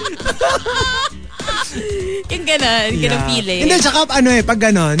 Yung ganun, ganun feeling. Hindi, tsaka pag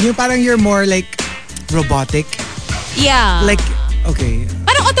ganon, yung parang you're more like robotic. Yeah. Like, okay.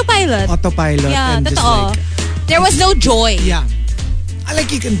 Parang autopilot. Yeah, and totoo. just like... There was no joy. Yeah.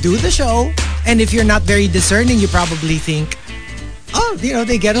 Like, you can do the show, and if you're not very discerning, you probably think, oh, you know,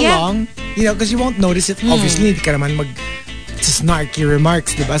 they get along. You know, because you won't notice it. Obviously, hindi ka naman snarky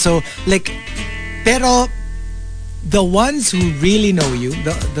remarks, diba? So, like, pero the ones who really know you,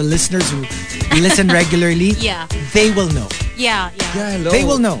 the listeners who listen regularly, they will know. Yeah. Hello. They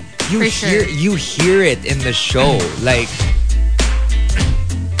will know. You hear it in the show. Like,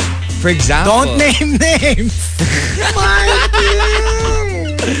 for example... Don't name names! Markki!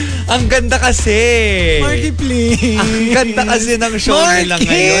 Ang ganda kasi! Markki, please! Ang ganda kasi ng show nila Markki!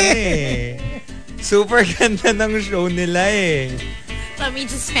 ngayon Super ganda ng show nila Let me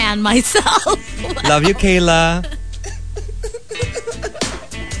just fan myself. Love you, Kayla.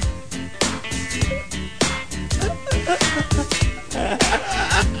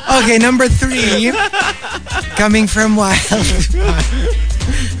 Okay, number 3. Coming from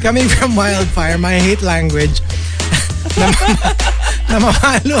Wildfire. My hate language.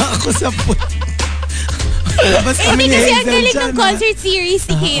 Namamalo ako sa puwet. Tapos kami Hindi ni kasi ang Hazel galing dyan, ng concert series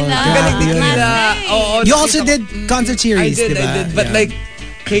ni Kayla. Ang galing din Last nila. night. Oo, You also did concert series, I diba? did. But Yeah. like,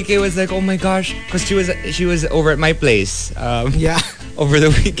 KK was like, oh my gosh, because she was over at my place. Yeah. Over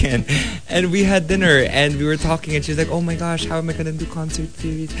the weekend, and we had dinner, and we were talking, and she was like, oh my gosh, how am I gonna do concert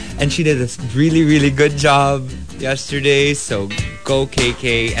series? And she did a really, really good job yesterday, so go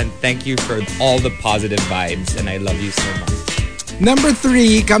KK, and thank you for all the positive vibes, and I love you so much. Number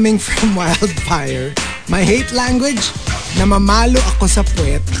 3, coming from Wildfire. My hate language, namamalo ako sa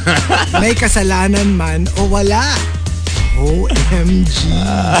puwet. May kasalanan man o wala. OMG.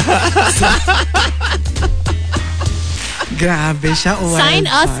 Grabe siya. Sign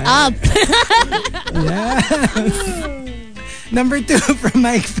us up. Yes. Number 2 from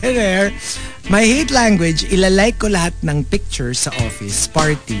Mike Ferrer. My hate language, ilalike ko lahat ng pictures sa office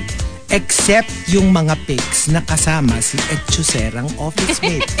party. Except yung mga pics na kasama si Etchuserang office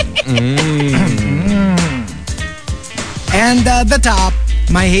mate. And the top,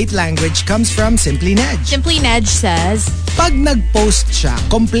 my hate language comes from Simply Nedge. Simply Nedge says, Pag nag-post siya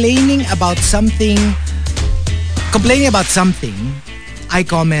complaining about something, I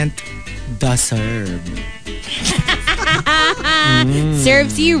comment, the serve.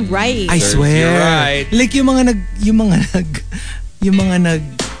 serves you right. I Serves swear. you right. Like yung mga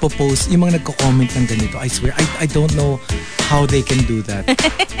nagpo-post, yung mga nagko-comment ng ganito, I swear, I don't know how they can do that.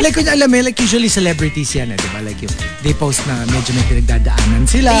 Like, kung alam mo, like usually celebrities yan, di ba? Like, they post na medyo may pinagdadaanan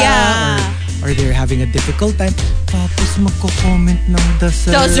sila. Yeah. Or they're having a difficult time. Tapos magko-comment ng the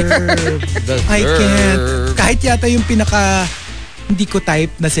serve. I can't. Kahit yata yung pinaka hindi ko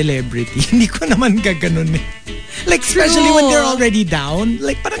type na celebrity, hindi ko naman gaganon eh. Like, especially when they're already down.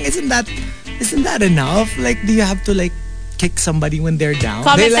 Like, parang isn't that enough? Like, do you have to like kick somebody when they're down?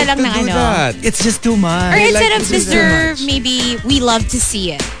 Comment They na like lang to ng do ano. that. It's just too much. Or instead Like, of it's just too deserve, much. maybe we love to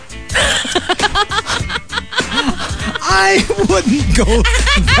see it. I wouldn't go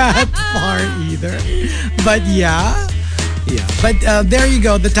that far either. But yeah. But there you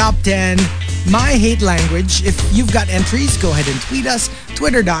go, the top 10. My hate language. If you've got entries, go ahead and tweet us.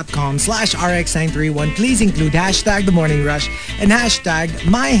 Twitter.com/RX931. Please include hashtag The Morning Rush and hashtag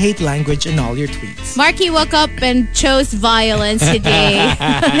My Hate Language in all your tweets. Markki woke up and chose violence today.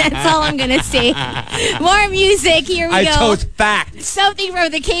 That's all I'm going to say. More music. Here we go. I chose facts. Something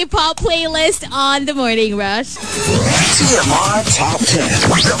from the K-pop playlist on The Morning Rush. TMR Top 10.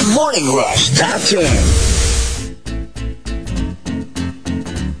 The Morning Rush Top 10.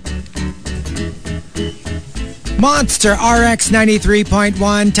 Monster RX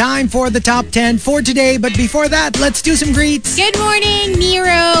 93.1. Time for the top 10 for today. But before that, let's do some greets. Good morning,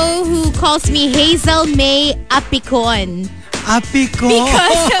 Nero, who calls me Hazel May Apicon. Apiko.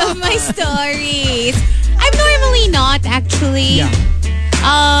 Because of my stories. I'm normally not, actually. Yeah.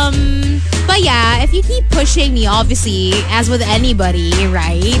 But yeah, if you keep pushing me, obviously, as with anybody,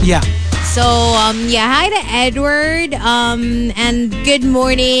 right? Yeah. So, hi to Edward. And good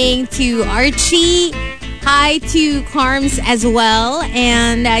morning to Archie. Hi to Carms as well.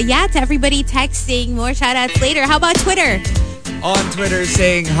 And to everybody texting. More shout outs later. How about Twitter? On Twitter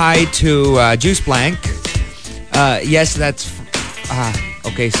saying hi to Juice Blank. Yes, that's...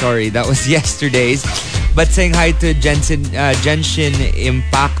 okay, sorry. That was yesterday's. But saying hi to Genshin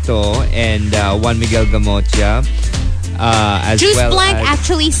Impacto and Juan Miguel Gamotia. As Juice well Blank as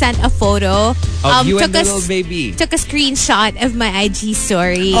actually sent a photo. of you and the little baby. Took a screenshot of my IG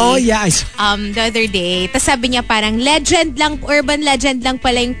story. Oh, yeah. I saw. The other day. Tapos sabi niya parang urban legend lang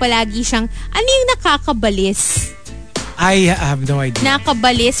pala yung palagi siyang, ano yung nakakabalis? I have no idea.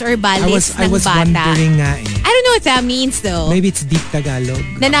 Nakabalis or balis I ng was bata. wondering nga eh. I don't know what that means though. Maybe it's deep Tagalog.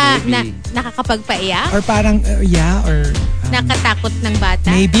 Nakakapagpaiyak? Or parang, or... Nakatakot ng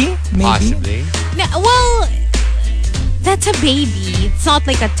bata? Maybe? Possibly. Well, that's a baby. It's not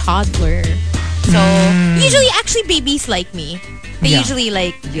like a toddler. So, usually actually babies like me. They usually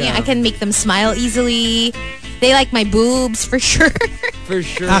like, I can make them smile easily. They like my boobs for sure. For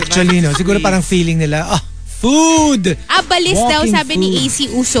sure. Actually, no. Siguro parang feeling nila, food! Balis daw Walking sabi ni food. AC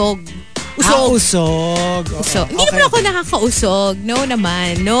Usog. Usog. So, hindi naman ako nakakausog. No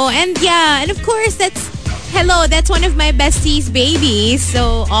naman. No. And and of course, that's one of my besties' babies.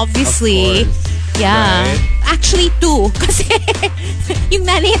 So, obviously, Right. Actually, two. Kasi, yung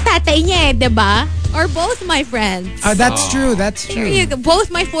nanay at tatay niya diba? Or both my friends. That's true. That's There true. you go.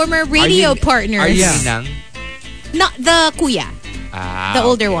 Both my former radio partners. Are you Yeah. Ninang? Not the kuya. The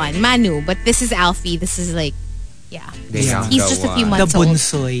older okay. one. Manu. But this is Alfie. This is like, The Yeah. younger he's just a few one. The months old.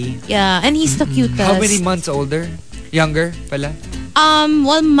 bunsoy. Yeah, and he's the cutest. How many months older? Younger pala?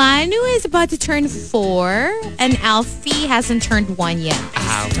 Well, Manu is about to turn 4 and Alfie hasn't turned 1 yet.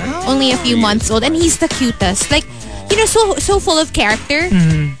 Only a few months old, and he's the cutest. Like, so full of character.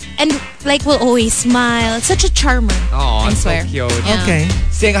 And like will always smile. Such a charmer. Oh, I swear. so cute. Yeah. Okay.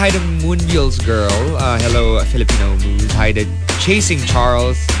 Saying hi to Moonville's girl. Hello, Filipino Moose. Hi to Chasing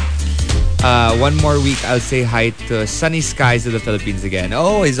Charles. One more week, I'll say hi to Sunny Skies of the Philippines again.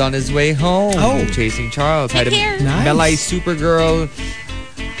 Oh, he's on his way home. Oh. Chasing Charles. Hi to care. Nice. Melay Supergirl.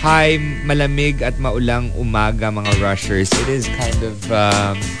 Hi, malamig at maulang umaga mga rushers. It is kind of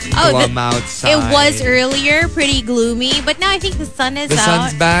glum outside. It was earlier, pretty gloomy, but now I think the sun is The out.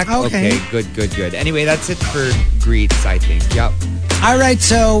 sun's back? Okay. Good. Anyway, that's it for greets, I think. Yup. All right,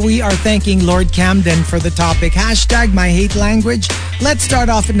 so we are thanking Lord Camden for the topic. Hashtag my hate language. Let's start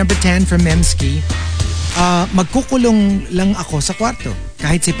off at number 10 from Memski. Magkukulong lang ako sa kwarto.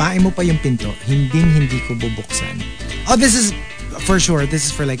 Kahit sipain mo pa yung pinto, hindi ko bubuksan. Oh, this is for sure. This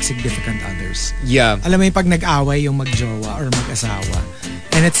is for like significant others. Yeah. Alam mo yung pag nag-away yung magjowa or mag-asawa.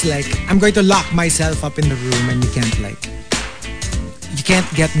 And it's like, I'm going to lock myself up in the room and you can't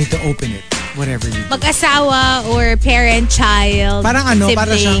get me to open it. Whatever you do. Mag-asawa or parent-child, Parang ano,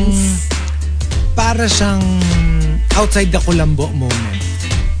 siblings. para siyang outside the kulambo moment.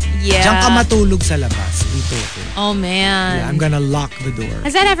 Yeah. Diyan ka matulog sa labas. Dito ko. Oh, man. Yeah, I'm gonna lock the door.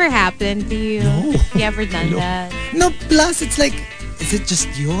 Has that ever happened to you? No. You ever done No. that? No, plus it's like, is it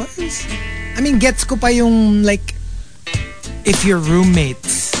just yours? I mean, gets ko pa yung like, if you're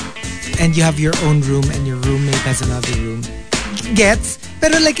roommates and you have your own room and your roommate has another room, gets.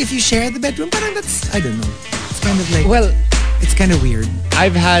 Pero like if you share the bedroom, parang that's, I don't know. It's kind of like, Well, it's kind of weird.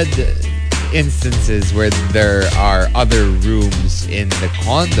 I've had instances where there are other rooms in the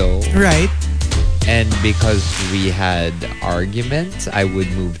condo, Right? and because we had arguments, I would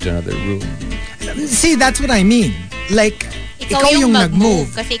move to another room. See, that's what I mean. Like, Ikaw yung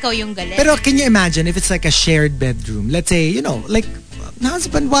mag-move kasi ikaw yung galit. Pero can you imagine if it's like a shared bedroom? Let's say, like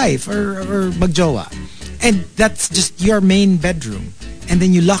husband, wife, or magjowa. And that's just your main bedroom. And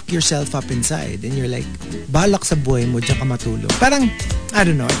then you lock yourself up inside. And you're like, balak sa buhay mo, diyan ka matulog. Parang, I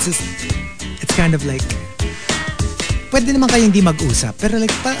don't know, it's kind of like, pwede naman kayo hindi mag-usap. Pero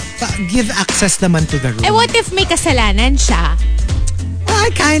like, give access naman to the room. Eh, what if may kasalanan siya? I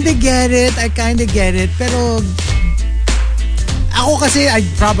kinda get it. Pero, ako kasi, I'd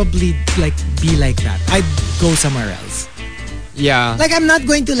probably like be like that. I'd go somewhere else. Yeah. Like, I'm not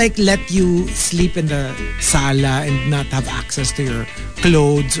going to like let you sleep in the sala and not have access to your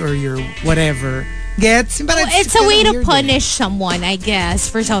clothes or your whatever. Gets? But It's a way to punish someone, I guess,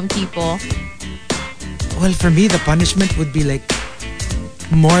 for some people. Well, for me, the punishment would be like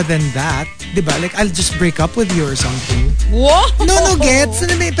more than that. Diba? Like, I'll just break up with you or something. Whoa! No, gets.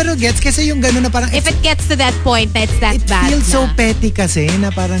 Pero gets kasi yung gano'n na parang... If it gets to that point, that's that it bad feels so na. petty kasi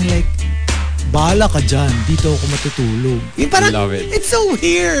na parang like, bahala ka dyan, dito ako matutulog. Yung parang, Love it. It's so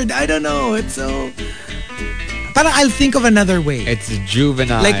weird. I don't know. It's so... Parang I'll think of another way. It's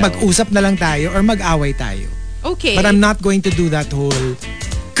juvenile. Like mag-usap na lang tayo or mag-away tayo. Okay. But I'm not going to do that whole,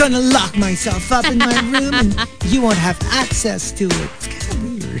 gonna lock myself up in my room and you won't have access to it. It's kind of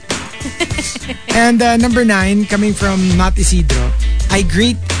weird. And number 9, coming from Not Isidro, I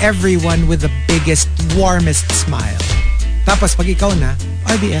greet everyone with the biggest, warmest smile. Tapos pag ikaw na,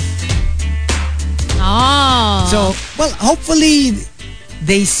 RBF. Oh. So, well, hopefully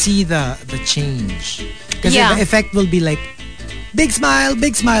they see the change. Kasi Yeah. the effect will be like, big smile,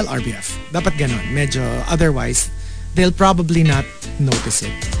 RBF. Dapat ganon. Medyo, otherwise, they'll probably not notice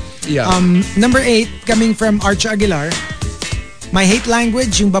it. Yeah. Number 8, coming from Arch Aguilar, my hate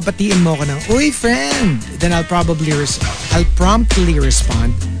language, yung babatiin mo ko ng, uy, friend. Then I'll promptly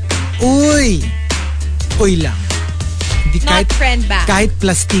respond, uy. Uy lang. Hindi, Not friend back. Kahit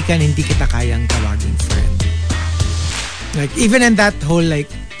plastikan, hindi kita kayang tawaging friend. Like, even in that whole like,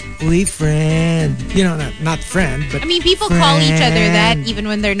 uy, friend. You know, not friend, but I mean, people friend. call each other that even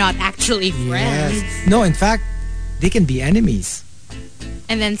when they're not actually friends. Yes. No, in fact, they can be enemies.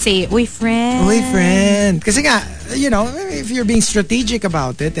 And then say, uy, friend. Uy, friend. Kasi nga, you know, if you're being strategic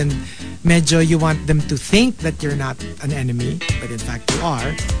about it and medyo you want them to think that you're not an enemy, but in fact you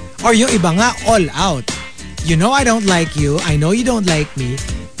are. Or yung iba nga, all out. You know I don't like you. I know you don't like me.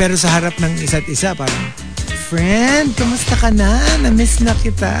 Pero sa harap ng isa't isa, parang, friend, kamusta ka na? Na-miss na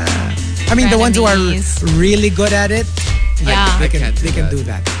kita. I mean, the ones who are Frenemies. really good at it, Yeah. they can't can do do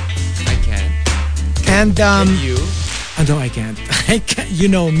that. I can. And, You? oh, no, I can't. You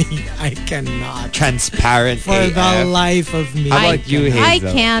know me. I cannot. Transparent For the life of me. How about you, Hazel?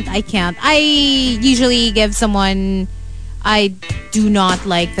 I can't. I usually give someone I do not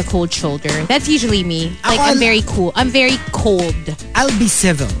like the cold shoulder. That's usually me. Like, I'm very cool. I'm very cold. I'll be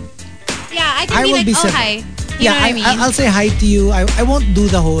civil. Yeah, I can be like, oh, civil. hi. You know what I mean? I'll say hi to you. I won't do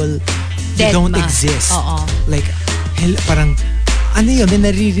the whole, you Dead don't ma. exist. Oo. Like, parang, ano yun, may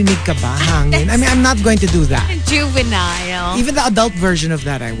naririnig ka ba? Hangin. I mean, I'm not going to do that. Juvenile. Even the adult version of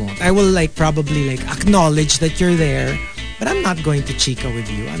that, I won't. I will like probably like acknowledge that you're there, but I'm not going to chica with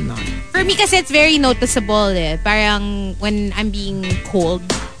you. I'm not. For me kasi it's very noticeable eh. Parang when I'm being cold.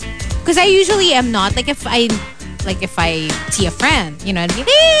 Because I usually am not. Like if I see a friend, you know, I'd be,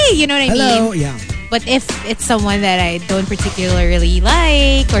 hey, you know what I Hello, mean? yeah. But if it's someone that I don't particularly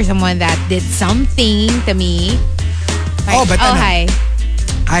like or someone that did something to me, like, hi.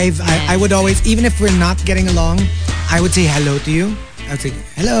 I would always, even if we're not getting along, I would say hello to you. I would say,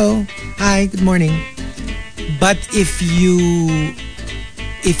 hello, hi, good morning. But if you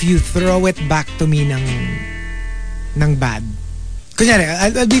throw it back to me ng bad, kunyari,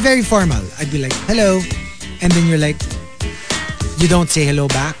 I'll be very formal. I'd be like, hello. And then you're like, you don't say hello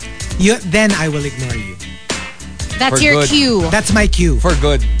back. Then I will ignore you. That's For your good. cue. That's my cue. For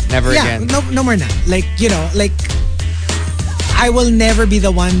good. Never again. No more na. Like, you know, like, I will never be the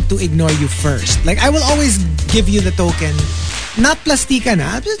one to ignore you first. Like, I will always give you the token. Not plastika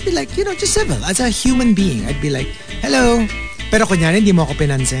na. I'll just be like, you know, just civil. As a human being, I'd be like, hello. Pero kunyari, hindi mo ako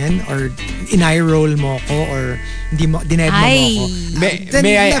pinansin or in-eye roll mo ko or dined mo ko.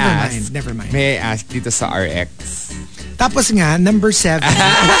 May I ask? Never mind. May I ask dito sa RX? Tapos nga, number 7.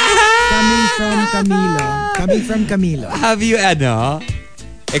 Coming from Camilo. Have you,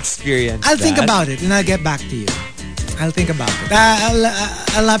 experienced I'll think that? about it and I'll get back to you. I'll think about it.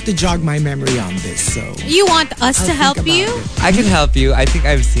 I'll have to jog my memory on this. So You want us I'll to think help about you? it. I can help you. I think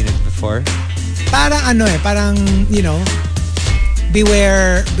I've seen it before. Parang you know,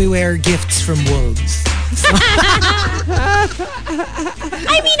 beware gifts from wolves.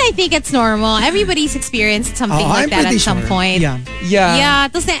 I mean, I think it's normal. Everybody's experienced something like I'm that at pretty some sure. point. Yeah. Yeah,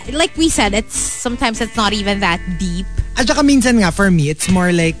 like we said, sometimes it's not even that deep. At saka minsan nga, for me, it's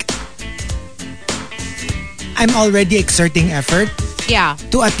more like I'm already exerting effort Yeah.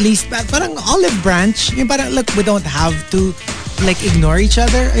 to at least, parang olive branch. Yung parang, look, we don't have to like ignore each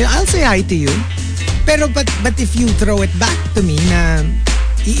other. I'll say hi to you. Pero, but if you throw it back to me na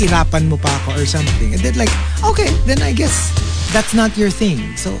iirapan mo pa ako or something, and then like, okay, then I guess that's not your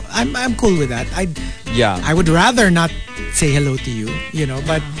thing. So I'm cool with that. I would rather not say hello to you, you know,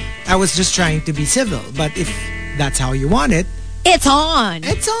 but I was just trying to be civil. But if that's how you want it, It's on.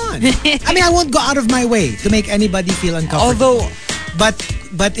 it's on. I mean, I won't go out of my way to make anybody feel uncomfortable. But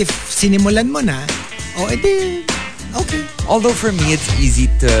if sinimulan mo na, edi, okay. Although for me, it's easy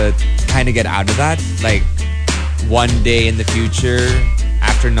to kind of get out of that. Like, one day in the future,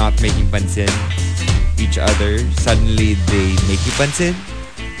 after not making pansin each other, suddenly they make you pansin.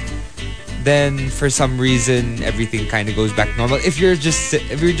 Then, for some reason, everything kind of goes back normal. If you're just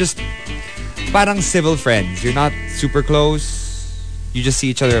parang civil friends, you're not super close. You just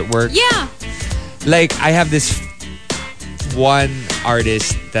see each other at work. Yeah. Like, I have this one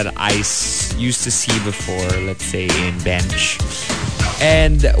artist that I used to see before, let's say in Bench.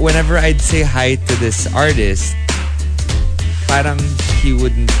 And whenever I'd say hi to this artist, parang he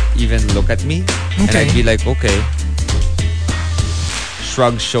wouldn't even look at me. And I'd be like, okay.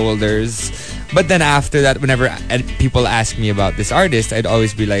 Shrug shoulders. But then after that, whenever people ask me about this artist, I'd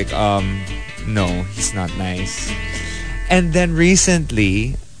always be like, no, he's not nice. And then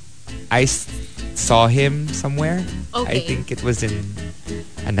recently, I saw him somewhere. Okay. I think it was in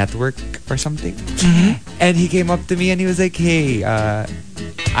a network or something. And he came up to me and he was like, hey,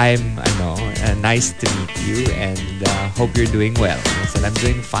 nice to meet you and hope you're doing well. And I said, I'm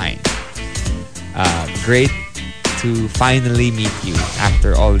doing fine. Great to finally meet you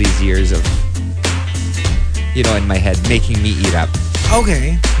after all these years of, in my head, making me eat up.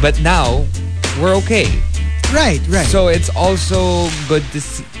 Okay. But now, we're okay. Right. So it's also good to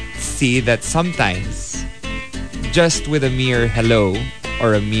see that sometimes, just with a mere hello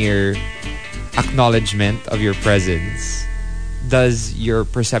or a mere acknowledgement of your presence, does your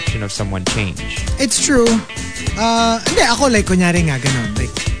perception of someone change? It's true. Hindi, ako like, kunyari nga, ganun.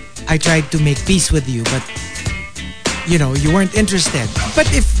 Like, I tried to make peace with you, but, you weren't interested.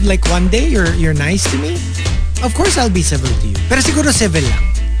 But if, like, one day you're nice to me, of course I'll be civil to you. Pero siguro civil lang.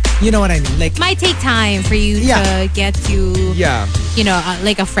 You know what I mean? Like, Might take time for you to get to,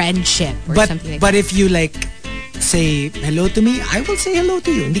 like a friendship or something like that. But if you, like, say hello to me, I will say hello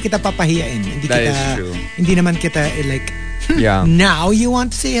to you. Hindi kita papahiyain. That is true. Hindi naman kita, like, now you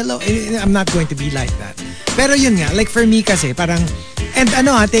want to say hello? I'm not going to be like that. Pero yun nga, like for me kasi, parang, and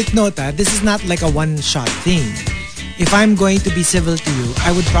take note, this is not like a one-shot thing. if I'm going to be civil to you,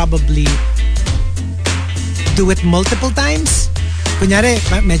 I would probably do it multiple times. Kunyari,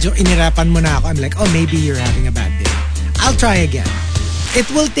 medyo inirapan mo na ako. I'm like, oh, maybe you're having a bad day. I'll try again. It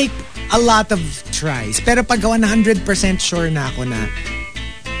will take a lot of tries. Pero pag 100% sure na ako na,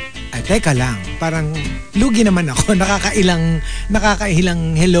 ay, teka lang, parang lugi naman ako.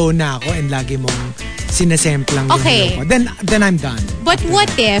 Nakakailang hello na ako and lagi mong sinesemplang yung hello ko. Then I'm done. But what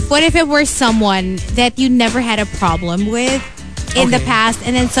if it were someone that you never had a problem with in the past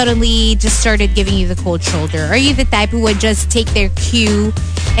and then suddenly just started giving you the cold shoulder? Are you the type who would just take their cue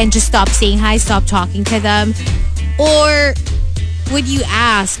and just stop saying hi, stop talking to them? Or would you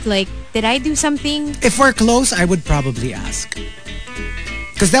ask, like, did I do something? If we're close, I would probably ask.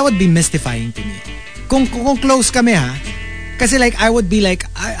 Because that would be mystifying to me. Kung close kami ha, kasi like I would be like,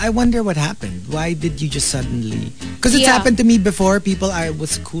 I wonder what happened. Why did you just suddenly... Because it's happened to me before. People I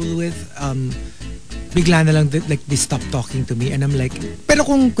was cool with, bigla na lang like they stopped talking to me and I'm like, pero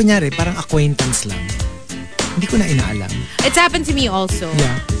kung kunyari parang acquaintance lang, hindi ko na inaalam. It's happened to me also.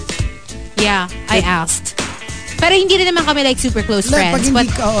 Yeah, I asked. Pero hindi rin naman kami like super close friends.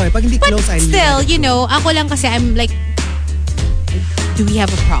 Pag hindi close, I still, you know, ako lang kasi I'm like, do we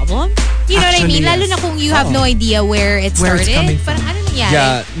have a problem? You know what I mean? Yes. Lalo na kung you have no idea where it started. It's coming Parang ano nangyari?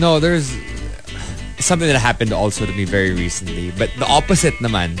 Yeah, no, there's something that happened also to me very recently. But the opposite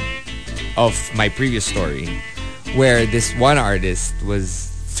naman of my previous story, where this one artist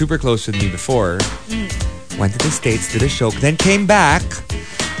was super close with me before, went to the States, did a show, then came back,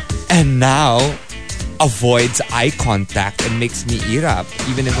 and now avoids eye contact and makes me eat up,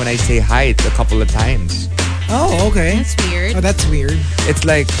 even if when I say hi a couple of times. Oh, okay. That's weird. Oh, that's weird. It's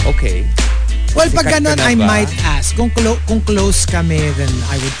like, okay. Well, pag ganon, I might ask. Kung close kami, then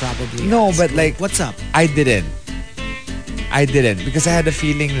I would probably ask. But like, what's up? I didn't because I had a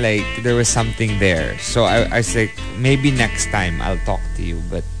feeling like there was something there. So I was like, maybe next time I'll talk to you.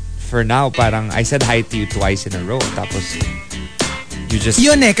 But for now, parang I said hi to you twice in a row. Tapos you just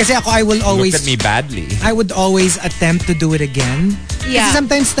Yun kasi ako I will always looked at me badly. I would always attempt to do it again. Yeah. Kasi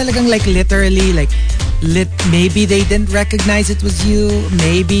sometimes talagang like literally like maybe they didn't recognize it was you.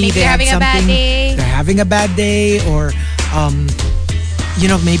 Maybe they had having something. a bad day. They're having a bad day, or you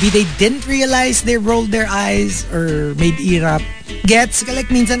know, maybe they didn't realize they rolled their eyes or made irap. Gets like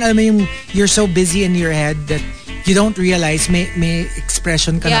minsan alam mo yung you're so busy in your head that you don't realize may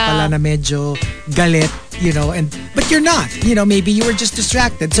expression ka na pala na medyo galit, you know, but you're not. You know, maybe you were just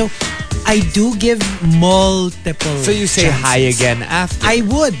distracted. So I do give multiple So you say chances. hi again after? I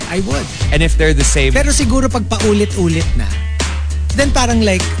would. And if they're the same... Pero siguro pag paulit-ulit na, then parang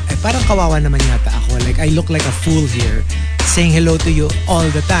like, parang kawawa naman yata ako. Like, I look like a fool here saying hello to you all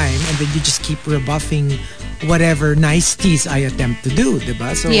the time and then you just keep rebuffing whatever niceties I attempt to do,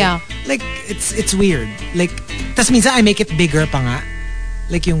 diba? So, like, it's weird. Like, tas minsan I make it bigger pa nga.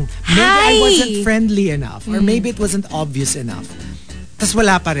 Like yung, maybe I wasn't friendly enough or maybe it wasn't obvious enough. Tas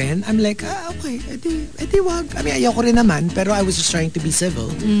wala pa rin. I'm like, okay, edi wag. I mean, ayoko rin naman, pero I was just trying to be civil.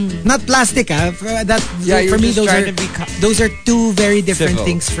 Not plastic, For me, those are two very different civil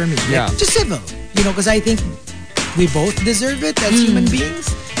things for me. Yeah. Like, just civil. You know, because I think we both deserve it as human beings.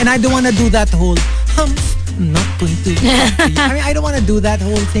 And I don't want to do that whole, I'm not going to. I mean, I don't want to do that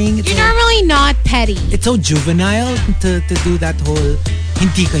whole thing. You're normally not petty. It's so juvenile to do that whole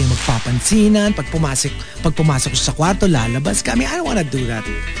hindi kayo magpapansinan pag pumasok sa kwarto lalabas ka. I mean, I don't want to do that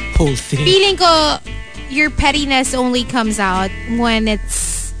whole thing. Feeling ko your pettiness only comes out when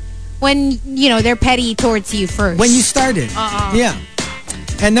you know they're petty towards you first. When you started. Yeah.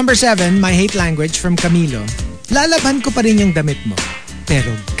 And number 7, my hate language from Camilo. Lalaban ko pa rin yung damit mo, pero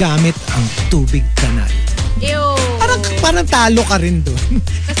gamit ang tubig kanal. Ew. Parang talo ka rin doon.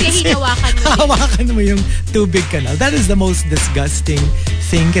 Kasi hinawakan mo. Hawakan mo yung tubig canal. That is the most disgusting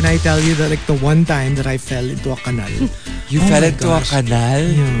thing. Can I tell you that like the one time that I fell into a canal. You fell into a canal?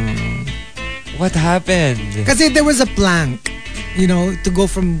 Yeah. What happened? Kasi there was a plank, you know, to go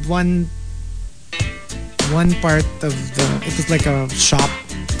from one part of it was like a shop.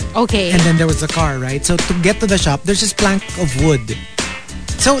 Okay. And then there was a car, right? So to get to the shop, there's this plank of wood.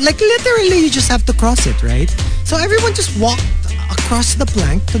 So like literally you just have to cross it, right? So everyone just walked across the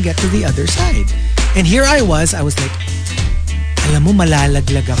plank to get to the other side. And here I was like, alam mo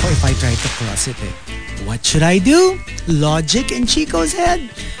malalaglag ako if I try to cross it eh. What should I do? Logic in Chico's head.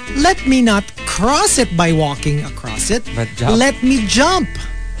 Let me not cross it by walking across it. But jump. Let me jump.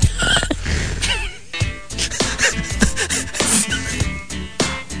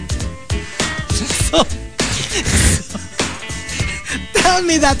 Tell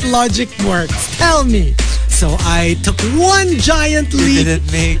me that logic works. Tell me. So I took one giant leap. You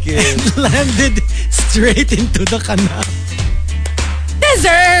didn't make it. And landed straight into the canal.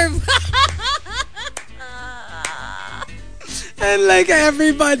 Deserve! And like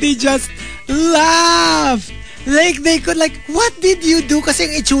everybody just laughed. Like they could like, what did you do? Kasi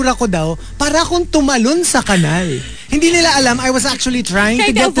ang itsura ko daw, para akong tumalon sa kanal. Hindi nila alam, I was actually trying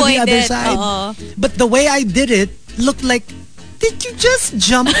to get to the other side. But the way I did it looked like, did you just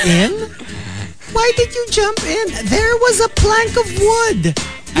jump in? Why did you jump in? There was a plank of wood.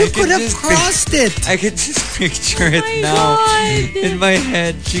 You could have crossed it. I could just picture it now. God. In my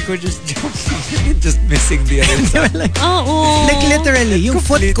head, Chico just jumping and just missing the other side. like literally, yung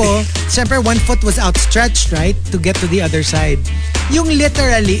foot ko, syempre one foot was outstretched, right? To get to the other side. Yung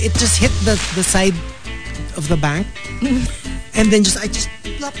literally, it just hit the side of the bank. And then I just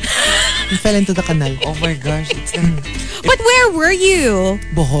plop, and fell into the canal. Oh my gosh. But where were you?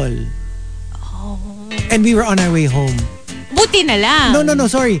 Bohol. And we were on our way home. Buti na lang. No,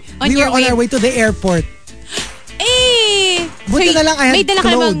 sorry. We were on our way to the airport. Eh! Buti na lang I may had dala ka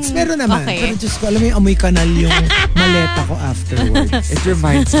clothes. namang- Meron naman. Okay. Pero just ko, alam mo yung amoy kanal yung maleta ko afterwards. It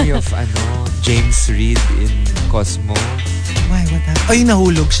reminds me of James Reid in Cosmo. Why? What happened? Oh, yung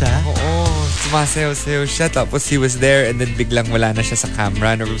nahulog siya? Oo, sumasayaw-sayaw siya. Tapos he was there and then biglang wala na siya sa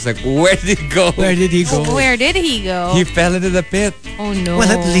camera. And I was like, where did he go? Where did he go? Where did he go? He fell into the pit. Oh no. Well,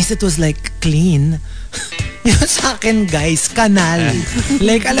 at least it was like clean. Yung sa akin, guys, kanal.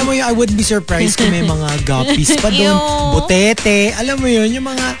 Like, alam mo yun, I wouldn't be surprised kung may mga guppies pa doon. Ew. Butete. Alam mo yun, yung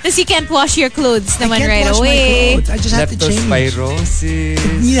mga... Kasi you can't wash your clothes I naman can't right wash my away. clothes. I just have to change. Leptospirosis.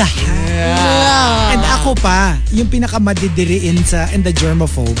 Yeah. Wow. And ako pa, yung pinakamadidiriin in the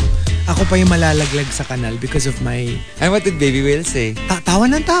germaphobe, ako pa yung malalaglag sa kanal because of my... And what did Baby Whale say? Tawa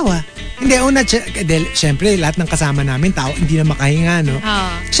ng tawa. Hindi, una, syempre, lahat ng kasama namin, hindi na makahinga, no?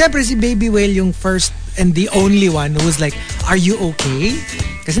 Syempre, si Baby Whale yung first and the only one who was like, are you okay?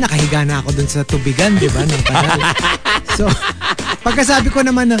 Kasi nakahiga na ako dun sa tubigan, di ba, ng kanal. So, pagkasabi ko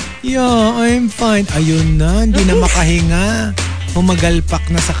naman na, yeah, I'm fine. Ayun na, hindi na makahinga. Humagalpak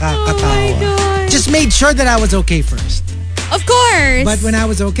na sa kakatawa. God. Just made sure that I was okay first. Of course. But when I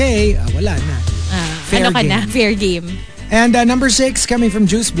was okay, wala na. Fair ano ka game. na? Fair game. And number 6, coming from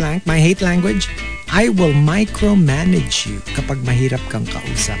Juice Blank, my hate language, I will micromanage you kapag mahirap kang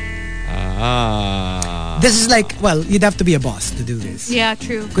kausap. This is like, well, you'd have to be a boss to do this. Yeah,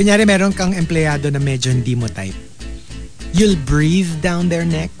 true. Kunyari meron kang empleyado na medyo hindi mo type. You'll breathe down their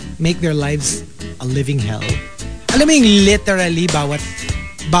neck, make their lives a living hell. Alam mo yung literally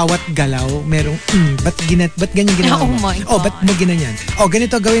bawat galaw, merong, ba't ganyan ginawa mo? Oh my Oh, ba't mo ginanyan? Oh,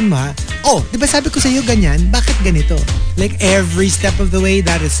 ganito gawin mo ha? Oh, di ba sabi ko sa'yo ganyan? Bakit ganito? Like every step of the way,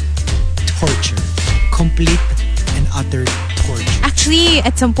 that is torture. Complete and utter torture. Actually,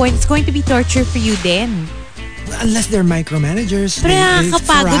 at some point, it's going to be torture for you then. Unless they're micromanagers. Pero they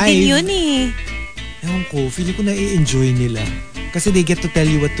nakakapagod thrive. din yun eh. Ewan ko, feeling ko na-i-enjoy nila. Kasi they get to tell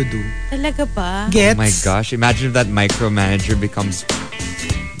you what to do. Talaga ba? Gets? Oh my gosh, imagine if that micromanager becomes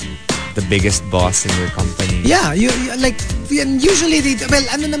the biggest boss in your company. Yeah, you like, usually, well,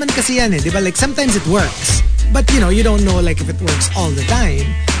 ano naman kasi yan eh, di ba? Like, sometimes it works. But, you don't know like if it works all the time.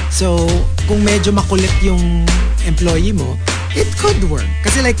 So, kung medyo makulit yung employee mo, it could work.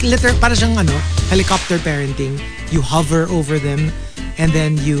 Kasi like, para siyang helicopter parenting. You hover over them and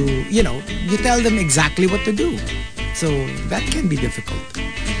then you tell them exactly what to do. So, that can be difficult.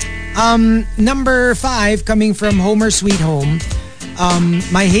 Number 5, coming from Homer Sweet Home,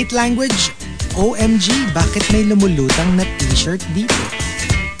 my hate language, OMG, bakit may lumulutang na t-shirt dito?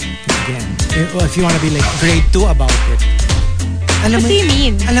 Again, if you want to be like grade 2 about it. What do you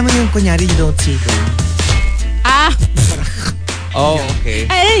mean? Alam mo yung kunyari you don't see them. Oh, okay.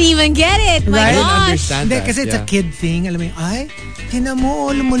 I didn't even get it. My Right? I didn't gosh. understand Hindi, that. kasi it's a yeah. kid thing. Alam mo yung, tinan mo,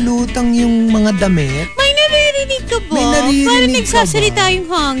 lumulutang yung mga damit. May naririnig ka ba? May naririnig Parang ka nagsasalita ba? yung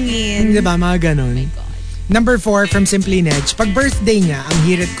hangin. Di ba, mga ganun. Number 4, from Simply Nedge, pag birthday niya, ang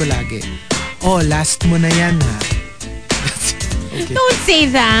hirit ko lagi, oh, last mo na yan ha. Okay. Don't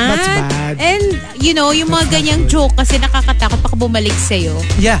say that. That's bad. And, yung mga ganyang joke kasi nakakatakot pag bumalik sa'yo.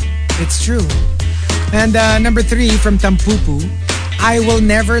 Yeah, it's true. And number 3, from Tampupu, I will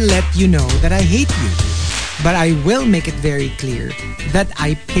never let you know that I hate you, but I will make it very clear that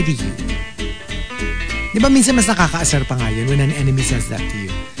I pity you. Di ba minsan mas nakakaasar pa nga yun when an enemy says that to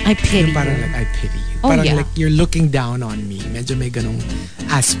you? I pity Yung parang you. like, I pity you. Oh, Parang yeah. like you're looking down on me. Medyo may ganong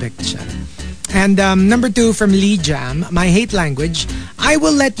aspect siya. And number 2, from Lee Jam, my hate language, I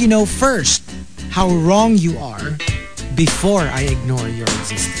will let you know first how wrong you are before I ignore your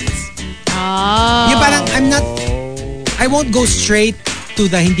existence. Oh. Yung parang, I won't go straight to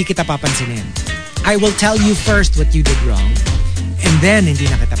the hindi kita papansinin. I will tell you first what you did wrong and then hindi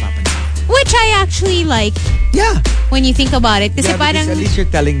na kita papansinin. Which I actually like. Yeah. When you think about it. Kasi because at least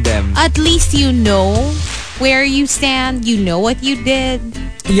you're telling them. At least you know where you stand. You know what you did.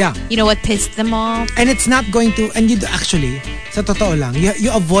 Yeah. You know what pissed them off. And it's not going to, and you actually, sa totoo lang,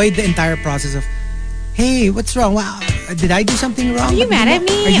 you avoid the entire process of, hey, what's wrong? Wow, did I do something wrong? Are you mad at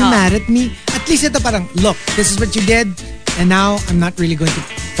me? Are you mad at me? At least ito parang, look, this is what you did, and now I'm not really going to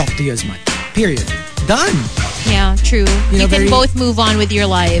talk to you as much. Period. Done. Yeah, true. You can very, both move on with your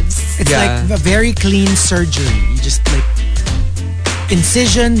lives. It's like a very clean surgery. You just like,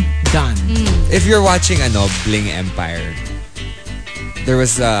 incision, done. If you're watching Bling Empire, there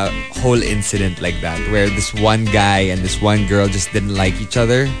was a whole incident like that where this one guy and this one girl just didn't like each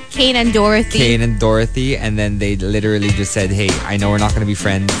other. Kane and Dorothy. And then they literally just said, hey, I know we're not going to be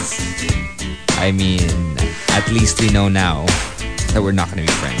friends. I mean, at least we know now that we're not going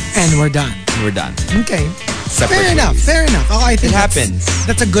to be friends. And we're done. Okay. Separate Fair enough. Oh, I think it happens.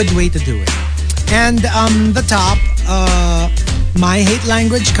 That's a good way to do it. And the top, my hate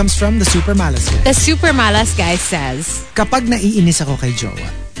language comes from the Super Malas guy. The Super Malas guy says, kapag naiinis ako kay jowa,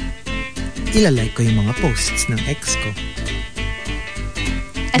 ilalike ko yung mga posts ng ex ko.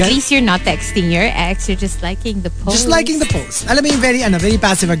 At least you're not texting your ex, you're just liking the post. Just liking the post. Alam mo yung very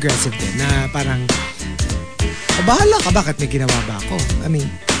passive-aggressive din na parang, bahala ka, bakit may ginawa ba ako? I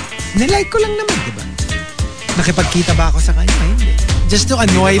mean, nilike ko lang naman, di ba? Nakipagkita ba ako sa kanya? Hindi. Just to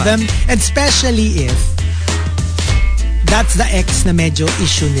annoy them, and especially if that's the ex na medyo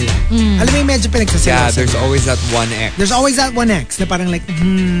issue nila. Alam mo yung medyo pinagsasayaw. Yeah, there's always that one ex. There's always that one ex na parang like,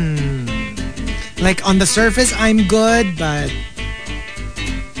 like on the surface, I'm good, but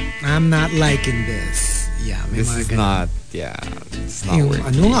I'm not liking this. Yeah, may this mga is ganun. not, it's not yung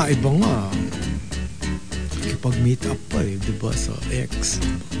working. ano nga, iba nga. Kipag-meet up pa diba sa ex.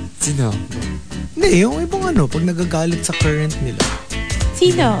 Sino? Hindi, yung ibang pag nagagalit sa current nila.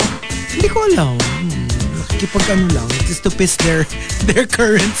 Sino? Hindi ko alam. Nakikipag lang, just to piss their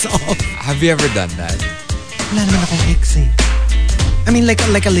currents off. Have you ever done that? Wala naman akong ex eh. I mean, like a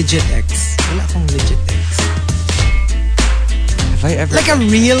legit ex. Wala akong legit ex. Have I ever... Like a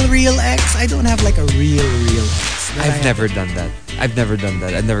real ex? I don't have like a real ex. I've never done that. I've never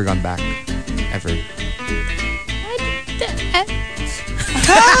gone back. Ever.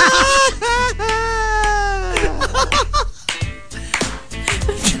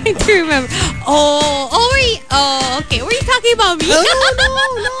 I'm trying to remember. Okay. Were you talking about me? No.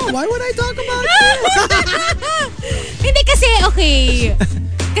 Why would I talk about you? Hindi kasi, okay.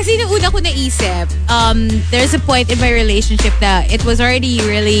 Kasi nung una ko naisip, there's a point in my relationship that it was already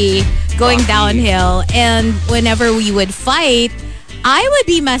really going downhill. And whenever we would fight, I would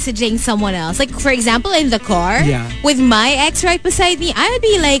be messaging someone else. Like, for example, in the car, with my ex right beside me, I would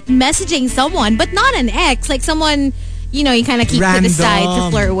be like messaging someone, but not an ex. Like someone, you kind of keep to the side to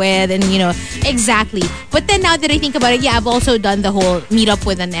flirt with and, exactly. But then now that I think about it, I've also done the whole meet up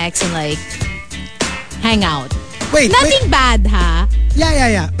with an ex and like hang out. Nothing bad, ha?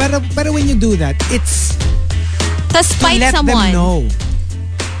 Yeah. But when you do that, it's to spite to let someone. them know.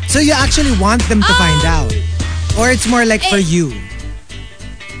 So you actually want them to find out. Or it's more like for you.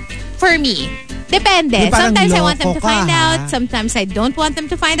 For me. Depende. Sometimes I want them to find out. Sometimes I don't want them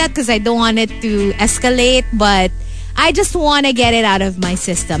to find out because I don't want it to escalate. But I just want to get it out of my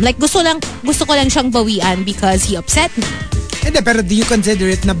system. Like, gusto ko lang siyang bawian because he upset me. Hindi, pero do you consider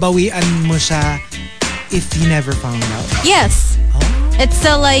it na bawian mo siya if he never found out? Yes. Oh. It's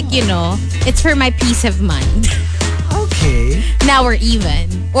still like, it's for my peace of mind. Okay. Now we're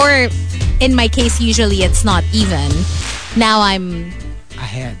even. Or, in my case, usually it's not even. Now I'm...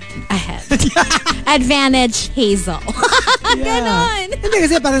 Ahead. Advantage Hazel. Ganon. Hindi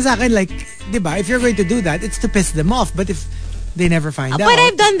kasi para sa akin, like, diba, if you're going to do that, it's to piss them off. But if they never find out. But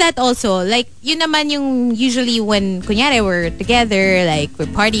I've done that also. Like, yun naman yung usually when, kunyari, we're together, like, we're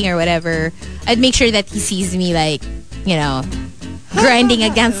partying or whatever, I'd make sure that he sees me, like, grinding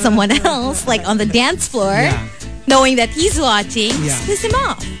against someone else, like, on the dance floor, knowing that he's watching, just piss him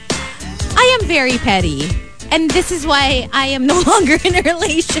off. I am very petty. And this is why I am no longer in a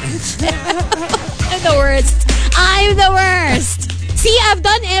relationship. I'm the worst. See, I've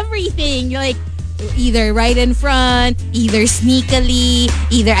done everything. You're like, either right in front, either sneakily,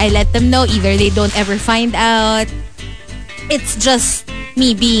 either I let them know, either they don't ever find out. It's just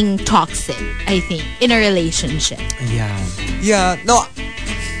me being toxic, I think, in a relationship. Yeah, no.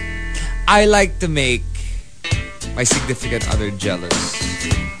 I like to make my significant other jealous.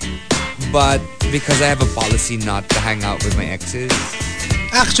 But because I have a policy not to hang out with my exes.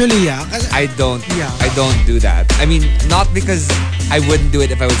 Actually, I don't do that. I mean, not because I wouldn't do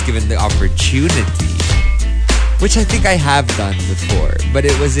it if I was given the opportunity. which I think I have done before, but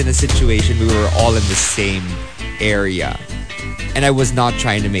it was in a situation we were all in the same area, and I was not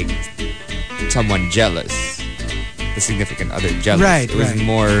trying to make someone jealous, the significant other jealous. Right, it was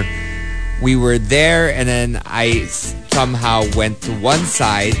more, we were there, and then I somehow went to one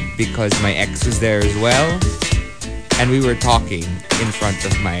side because my ex was there as well, and we were talking in front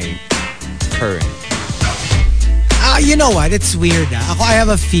of my current. You know what? It's weird. Ako, I have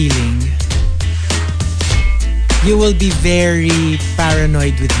a feeling you will be very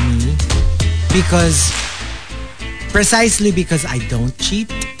paranoid with me precisely because I don't cheat.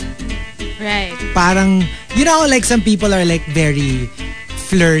 Right. Parang, you know, like some people are like very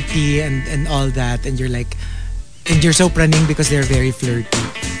flirty and all that, and you're like, and you're so praning because they're very flirty.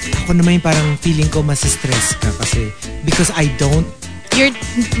 Ako naman yung parang feeling ko mas-stress ka kasi because I don't.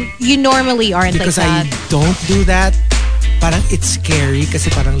 You normally aren't because like that. I don't do that. Parang it's scary kasi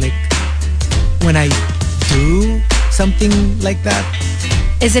parang like when I do something like that.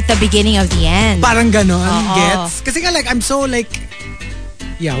 Is it the beginning of the end? Parang ganon, gets? Kasi nga like I'm so like,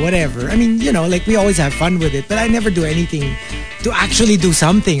 yeah, whatever. I mean, you know, like we always have fun with it, but I never do anything to actually do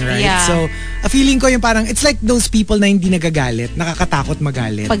something, right? Yeah. So, a feeling ko yung parang, it's like those people na hindi nagagalit, nakakatakot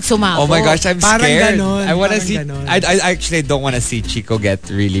magalit. Pag sumako. Oh my gosh, I'm Parang scared. ganon, I want to parang see, ganon. I actually don't want to see Chico get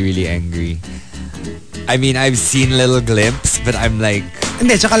really, really angry. I mean, I've seen little glimpse, but I'm like...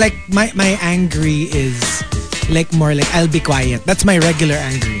 Hindi, tsaka like, my angry is like more like, I'll be quiet. That's my regular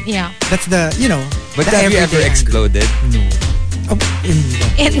angry. Yeah. That's the, you know, But the have you ever everyday angry. exploded? No. Oh, hindi.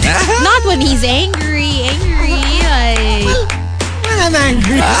 And not when he's angry. Like, When I'm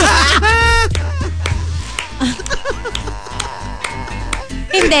angry.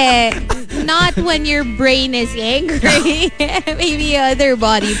 hindi. Not when your brain is angry. Maybe other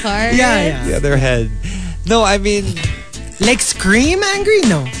body parts. Yeah. The other head. No, I mean... Like scream angry?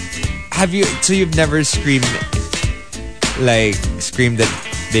 No. Have you... So you've never screamed... Like, screamed at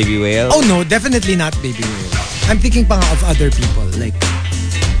Baby Whale? Oh no, definitely not Baby Whale. I'm thinking pa nga of other people. Like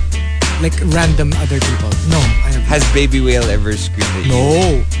random other people. No, I have Has Baby Whale ever screamed at you?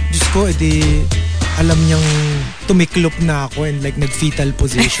 No. Diyos ko, edi alam niyang tumiklop na ako and like nag-fetal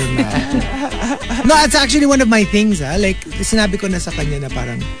position na ako. No, it's actually one of my things. Like, sinabi ko na sa kanya na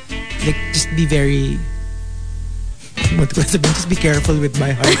parang like, just be very... What ko sabihin? Just be careful with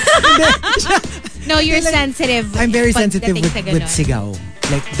my heart. No, you're like, sensitive. I'm very sensitive with sigaw.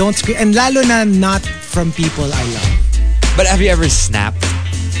 Like, don't scream. And lalo na not from people I love. But have you ever snapped?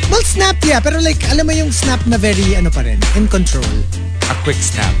 Well, snap, yeah. Pero like, alam mo yung snap na very, ano pa rin, in control. A quick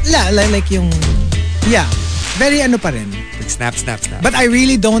snap. Like yung, yeah. Very ano pa rin. Like snap, snap, snap. But I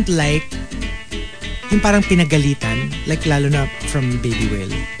really don't like yung parang pinagalitan. Like, lalo na from Baby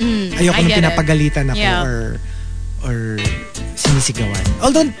Whale. Ayoko I nung get it. pinapagalitan ako Yeah. or sinisigawan.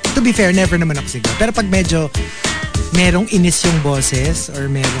 Although, to be fair, never naman ako sigaw. Pero pag medyo merong inis yung boses or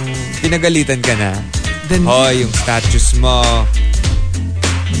merong... Pinagalitan ka na? Then, yung status mo.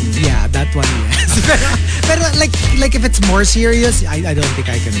 yeah, that one, yes. pero like if it's more serious, I don't think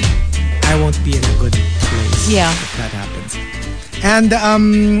I won't be in a good place if that happens. And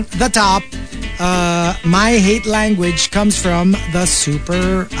the top, my hate language comes from the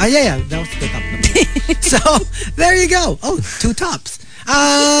super... yeah, that was the top number. So, there you go. Oh, 2 tops.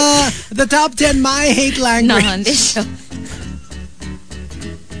 The top 10 my hate language. No, on this show.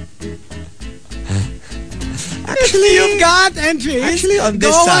 Actually, you've got entries. Actually, on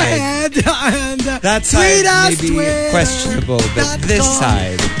this Go side. ahead and That tweet side us, may be questionable, but this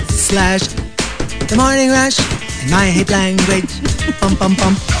side. / The Morning Rush and my hate language. Pum pum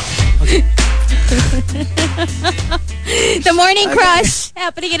pum. Okay. The Morning Crush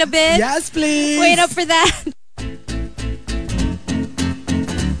happening in a bit. Yes, please. Wait up for that.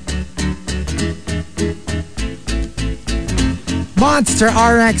 Monster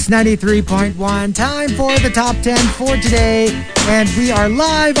RX 93.1. Time for the top 10 for today. And we are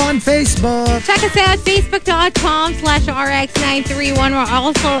live on Facebook. Check us out, facebook.com/RX931. We're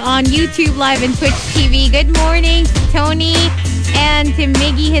also on YouTube Live and Twitch TV. Good morning to Tony and to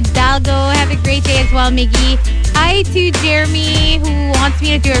Miggy Hidalgo. Have a great day as well, Miggy. Hi to Jeremy, who wants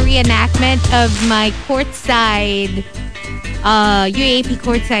me to do a reenactment of my courtside, UAP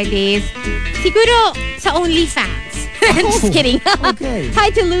courtside days. Siguro sa OnlyFans. Just kidding. Okay. Hi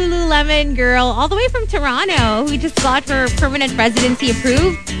to Lululemon Girl, all the way from Toronto, who just got her permanent residency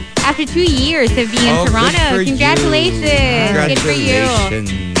approved after 2 years of being in Toronto. Good for Congratulations. You. Good for you.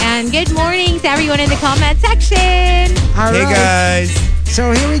 Congratulations. And good morning to everyone in the comment section. All Hey, right. guys.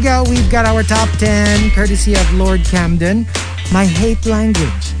 So here we go. We've got our top 10 courtesy of Lord Camden. My hate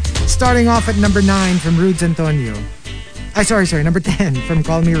language. Starting off at number 9 from Rudes Antonio. Sorry. Number 10 from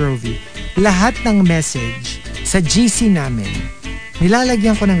Call Me Rovi. Lahat ng message sa GC namin,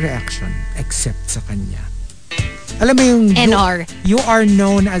 nilalagyan ko ng reaction except sa kanya. Alam mo yung... NR. You are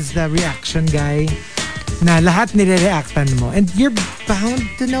known as the reaction guy na lahat nire-reactan mo. And you're bound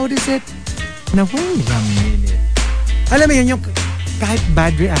to notice it na wait a minute. Alam mo yun, yung kahit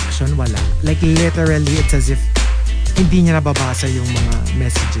bad reaction, wala. Like literally, it's as if hindi niya nababasa yung mga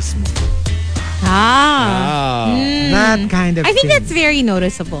messages mo. That kind of I think thing. that's very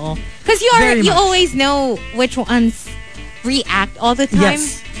noticeable. Because you always know which ones react all the time.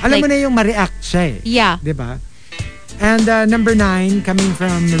 Yes. Alam mo na yung ma-react siya eh. Yeah. Diba? And number 9, coming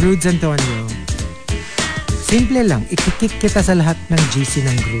from Rudes Antonio. Simple lang, ikikik kita sa lahat ng GC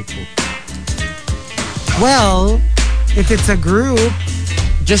ng grupo. Well, if it's a group,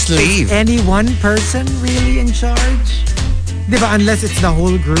 just leave. is any one person really in charge? Diba? Unless it's the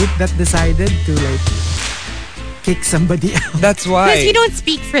whole group that decided to like kick somebody out. That's why. Because you don't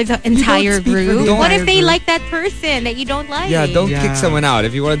speak for the entire speak for group. the What if entire they group. like that person that you don't like? Yeah, don't kick someone out.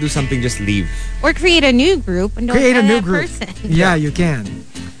 If you want to do something, just leave. Or create a new group and don't Create a have new that group. person. Yeah, you can.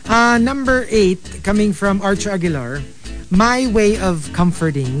 Number 8, coming from Archer Aguilar. My way of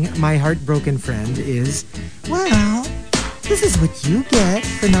comforting my heartbroken friend is, well, this is what you get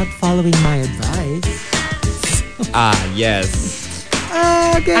for not following my advice. Yes.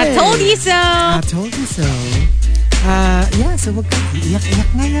 Okay. I told you so. I told you so. Yeah, so wag kang iyak-iyak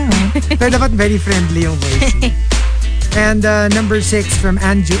ngayon. Pero dapat very friendly yung voice mo. And number 6 from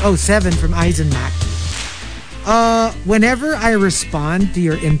Anju. 7 from Eisenmack. Whenever I respond to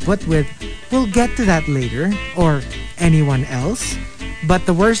your input with, we'll get to that later, or anyone else. But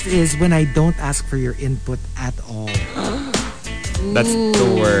the worst is when I don't ask for your input at all. That's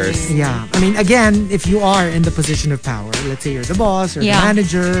the worst. Yeah. I mean, again, if you are in the position of power, let's say you're the boss or the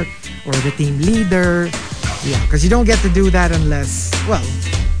manager or the team leader. Yeah, because you don't get to do that unless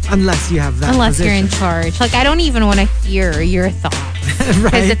you have that Unless position. you're in charge. Like, I don't even want to hear your thoughts. Because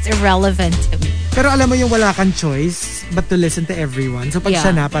Right? it's irrelevant to me. Pero alam mo yung wala kang choice but to listen to everyone. So pag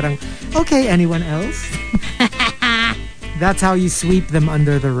siya na, parang, okay, anyone else? That's how you sweep them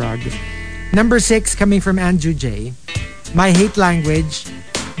under the rug. Number 6, coming from Andrew J. My hate language,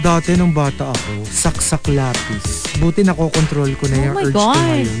 dati nung bata ako, saksak lapis. Buti nakokontrol ko na yung Oh my urge ko God.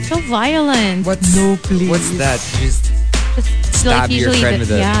 ngayon. So violent. No, please. What's that? Just Just stab like your usually friend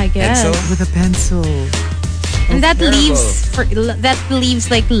with a I guess. pencil? With a pencil. And that terrible.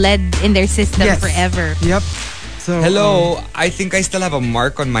 leaves like lead in their system Yes. forever. Yep. So, Hello, I think I still have a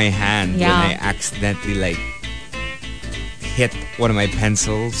mark on my hand when Yeah. I accidentally hit one of my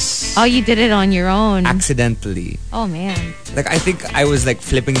pencils. Oh, you did it on your own. Accidentally. Oh man. I think I was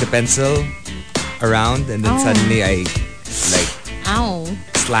flipping the pencil around and then suddenly I Ow.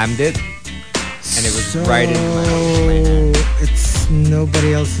 slammed it and it was so right in my hand. it's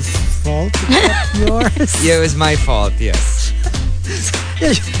nobody else's fault except yours. Yeah, it was my fault, yes.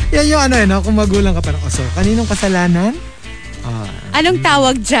 Yan yung no? Kung magulang ka parang, so, kaninong kasalanan? Anong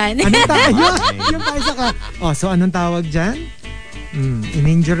tawag dyan? Anong tawag? Yung pa isa ka, so anong tawag dyan?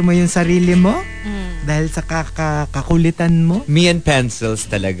 In-injure mo yung sarili mo? Dahil sa kakulitan mo? Me and pencils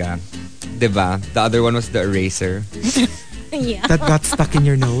talaga. Diba? The other one was the eraser. Yeah. That got stuck in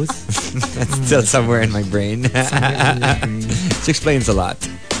your nose? That's still somewhere in my brain. Which explains a lot.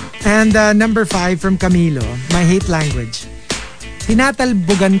 And number 5 from Camilo, my hate language.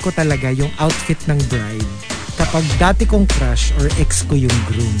 Tinatalbugan ko talaga yung outfit ng bride kapag dati kong crush or ex ko yung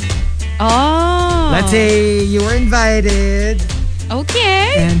groom. Oh. Let's say you were invited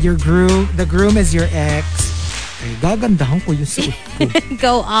Okay. and the groom is your ex. Ay, gagandahan ko yung suot ko.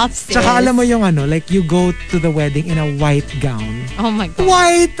 Go off, sis. Tsaka alam mo yung you go to the wedding in a white gown. Oh my God.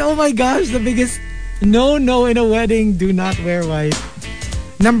 White! Oh my gosh, the biggest no in a wedding. Do not wear white.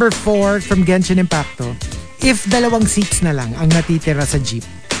 Number 4 from Genshin Impacto. If dalawang seats na lang ang natitira sa jeep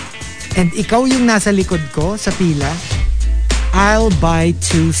and ikaw yung nasa likod ko sa pila, I'll buy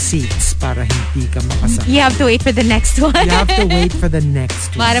 2 seats para hindi ka makasakay. You have to wait for the next one. You have to wait for the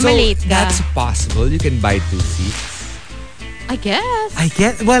next one. Para malate ka. That's possible. You can buy 2 seats. I guess. I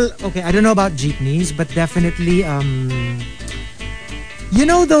get, well, okay, I don't know about jeepneys, but definitely, you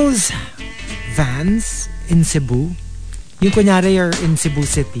know those vans in Cebu? Yung kunyari you're in Cebu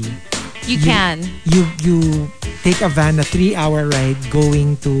City. You can. You take a van, a 3-hour ride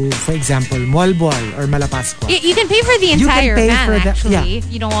going to, for example, Mualboal or Malapascua. You can pay for the You can entire pay van, for the- actually, yeah. if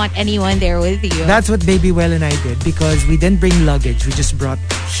you don't want anyone there with you. That's what Baby Well and I did because we didn't bring luggage. We just brought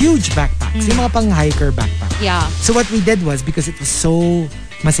huge backpacks. Yung mga pang-hiker backpack. Yeah. So what we did was, because it was so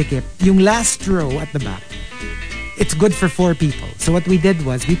masikip, yung last row at the back, it's good for 4 people. So what we did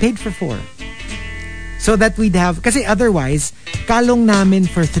was, we paid for 4. So that we'd have, kasi otherwise, kalong namin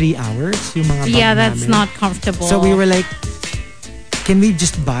for 3 hours yung mga bag Yeah, that's namin. not comfortable. So we were like, can we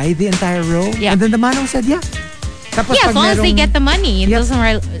just buy the entire row? Yeah. And then the manong said, yeah. Tapos yeah, pag as long as they merong- get the money. It Yep. doesn't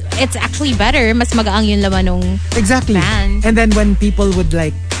it's actually better. Mas magaang yung laman nung Exactly. van. And then when people would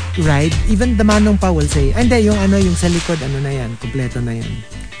like ride, even the manong pa will say, hindi, yung sa likod, na yan, kompleto na yan.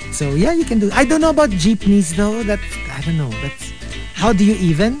 So yeah, you can do. I don't know about jeepneys though. I don't know. That's, how do you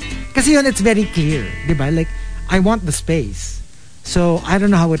even? Kasi yun, it's very clear, di ba? Like, I want the space. So I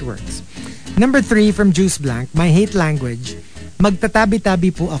don't know how it works. Number 3 from Juice Blank, my hate language.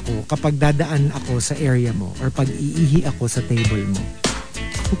 Magtatabi-tabi po ako kapag dadaan ako sa area mo or pag iihi ako sa table mo.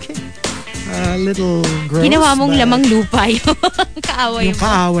 Okay. A little gross. Ginawa mong but- lamang lupa yung kaaway yung mo.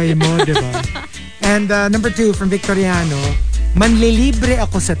 kaaway mo, di ba? And number 2 from Victoriano, manlilibre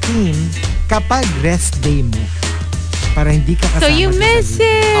ako sa team kapag rest day mo. Para hindi ka kasama So you sa miss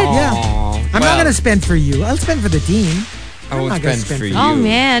sarili. it. Yeah. Aw, I'm not well, gonna spend for you. I'll spend for the team. I I'm won't not gonna spend for you. Oh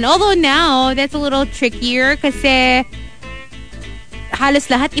man. Although now, that's a little trickier kasi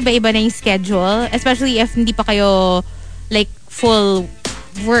halos lahat iba-iba na yung schedule. Especially if hindi pa kayo like full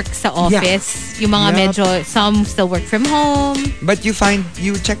work sa office. Yung mga Yup. medyo, some still work from home. But you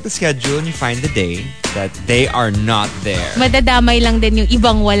check the schedule and you find the day that they are not there. Madadamay lang din yung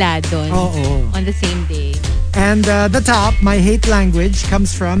ibang wala doon Oo. on the same day. And the top, my hate language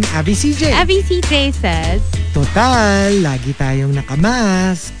comes from Abby CJ. Abby CJ says, Total, lagi tayong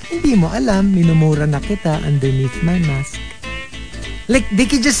nakamask. Hindi mo alam, minumura na kita underneath my mask. Like, they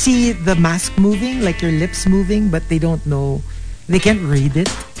can just see the mask moving, like your lips moving, but they don't know, they can't read it.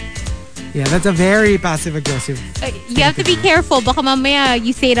 Yeah, that's a very passive-aggressive. you have to be careful. Baka mamaya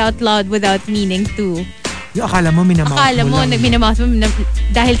you say it out loud without meaning to. Yung akala mo, minamouth Akala mo, lang. nagminamouth mo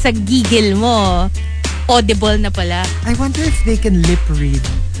dahil sa gigil mo. Audible na pala. I wonder if they can lip read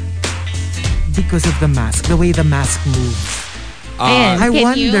because of the mask, the way the mask moves. Ayan, I can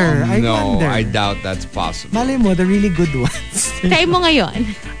wonder. you? I no, wonder. I doubt that's possible. Malay mo, the really good ones. Try mo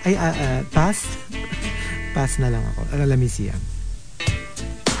ngayon. Ay, pass? Pass na lang ako. Let me see.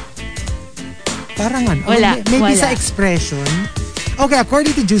 Parang ano. Wala, Maybe wala. sa expression. Okay,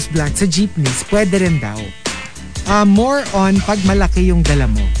 according to Juice Blank, sa jeepneys, pwede rin daw. More on pag malaki yung dala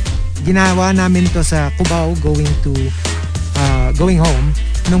mo. Ginawa namin to sa Cubao going home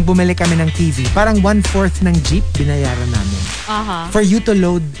nung bumili kami ng TV. Parang 1/4 ng jeep binayaran namin. For you to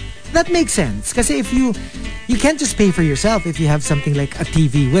load. That makes sense. Kasi if you can't just pay for yourself if you have something like a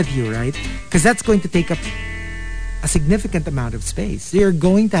TV with you, right? Because that's going to take up a significant amount of space. So you're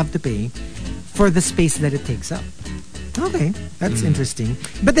going to have to pay for the space that it takes up. Okay, that's interesting.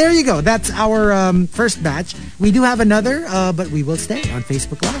 But there you go. That's our first batch. We do have another, but we will stay on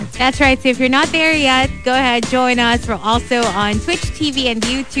Facebook Live. That's right. So if you're not there yet, go ahead, join us. We're also on Twitch TV and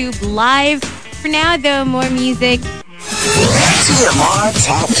YouTube live. For now, though, more music. TMR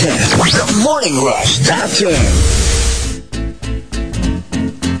Top 10. The Morning Rush Top 10.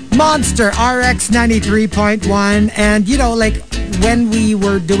 Monster RX 93.1. And, like, when we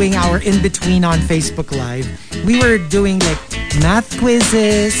were doing our in-between on Facebook Live, we were doing, like, math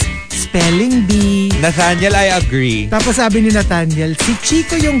quizzes, spelling bee. Nathaniel, I agree. Tapos sabi ni Nathaniel, si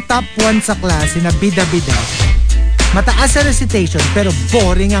Chico yung top 1 sa klase na bida-bida. Mataas sa recitation, pero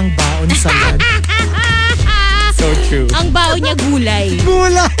boring ang baon sa lunch. So true. Ang baon niya gulay.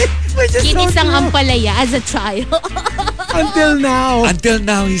 Gulay! Which is so Ginisang true. ampalaya as a child. Until now. Until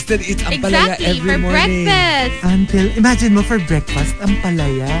now, he still eats ampalaya Exactly, every for morning. breakfast. Imagine mo for breakfast, ang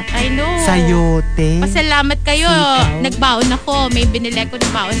palaya, I know. sayote. Pasalamat kayo. Sitaw. Nagbaon ako. May binili ko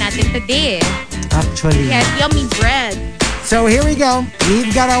ng baon natin today. Actually. Yes, yummy bread. So here we go. We've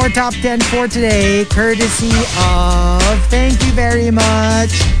got our top 10 for today, courtesy of, thank you very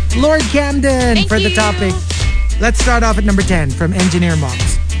much, Lord Camden Thank for the you. topic. Let's start off at number 10 from Engineer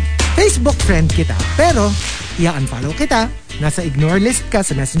Mox. Facebook friend kita, pero i-unfollow kita, nasa ignore list ka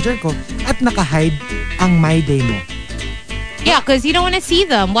sa messenger ko, at naka-hide ang my day mo. Yeah, because you don't want to see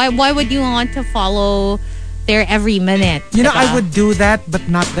them. Why would you want to follow their every minute? You know, diba? I would do that but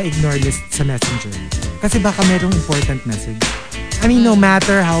not the ignore list sa messenger. Kasi baka merong important message. I mean, no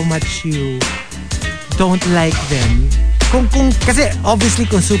matter how much you don't like them, kasi obviously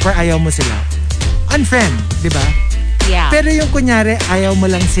kung super ayaw mo sila, unfriend, di ba? Yeah. Pero yung kunyari, ayaw mo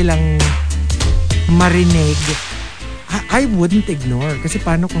lang silang marinig, I wouldn't ignore. Kasi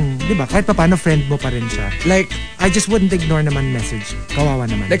paano kung, di ba, kahit pa paano friend mo pa rin siya. Like, I just wouldn't ignore naman message. Kawawa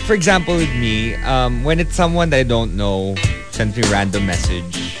naman. Like for example with me, when it's someone that I don't know sends me random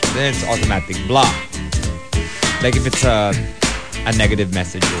message, then it's automatic block. Like if it's a negative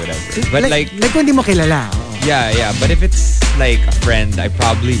message or whatever. But like kung hindi mo kilala. Oo. yeah. But if it's like a friend, I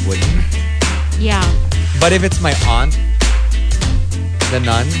probably wouldn't. Yeah. But if it's my aunt, the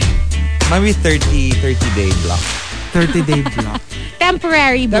nun, maybe 30-day block. 30-day block.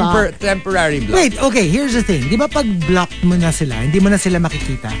 Temporary block. Temporary block. Wait, okay, here's the thing. Di ba pag block mo na sila, hindi mo na sila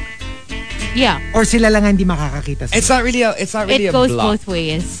makikita? Yeah. Or sila lang hindi makakakita sila? It's not really a It goes block. both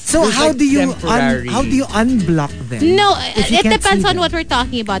ways. So There's how like do you temporary- how do you unblock them? No, if you it can't depends see on them? what we're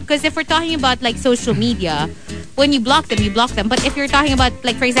talking about. Because if we're talking about like social media, when you block them, you block them. But if you're talking about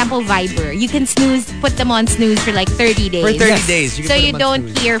like, for example, Viber, you can put them on snooze for like 30 days. For 30 Yes. days. You can So put you them on don't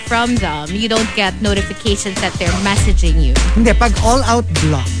snooze. hear from them. You don't get notifications that they're messaging you. Hindi, pag all-out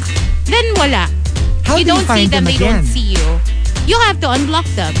block. Then wala. How you do you don't see find them, them they again? don't see you. You have to unblock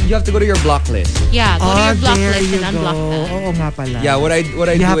them. You have to go to your block list. Yeah, go to your block there list you and unblock go. them. Oo nga pala. Yeah, what I You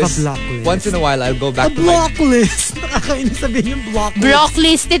do have a is block list. once in a while I'll go A back to my blocklist. Nakakainis sabihin yung blocklist.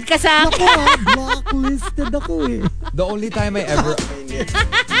 Blocklisted ka sa Ako ha, blocklisted ako eh. the only time I ever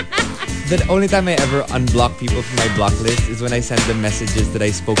unblock people from my block list is when I send them messages that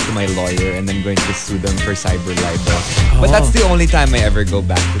I spoke to my lawyer and then going to sue them for cyber libel. But that's the only time I ever go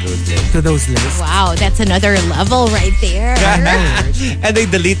back to those lists. To those lists. Wow, that's another level right there. And they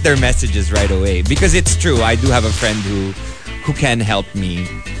delete their messages right away because it's true. I do have a friend who can help me.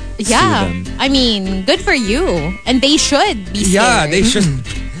 Yeah. Sue them. I mean, good for you. And they should be scared. Yeah, they should.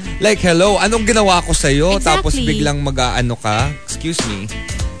 Like, hello, anong ginawa ko sa'yo? Tapos Exactly. biglang mag-aano ka? Excuse me.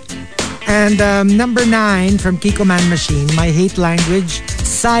 And number 9 from Kiko Man Machine, my hate language,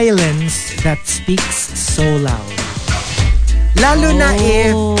 silence that speaks so loud. Lalo na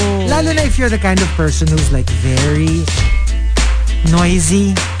if you're the kind of person who's like very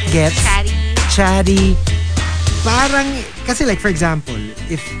noisy, gets chatty. Parang, kasi like for example,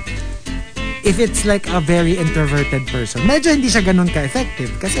 if it's like a very introverted person, medyo hindi siya ganun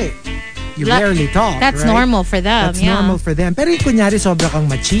ka-effective kasi you rarely talk, That's right? normal for them. That's yeah. normal for them. Pero yung kunyari, sobra kang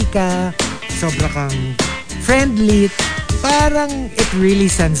machika, sobra kang friendly, parang it really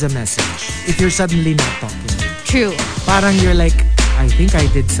sends a message if you're suddenly not talking. True. Parang you're like, I think I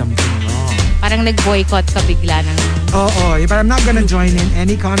did something wrong. Parang nag-boycott ka bigla ng... But I'm not gonna join in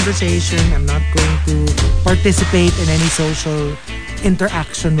any conversation. I'm not going to participate in any social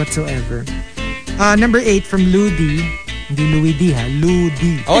interaction whatsoever. Number 8 from Lou D. Hindi Louis D ha. Lou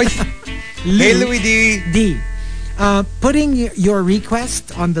D. Oy! Hey, Louis D! D. Putting your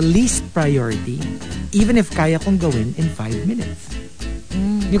request on the least priority even if kaya kong gawin in 5 minutes.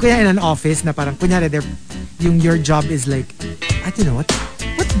 Yung kaya in an office na parang kunyari your job is like, I don't know,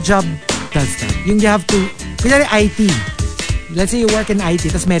 what job does that? Yung you have to, kunyari IT. Let's say you work in IT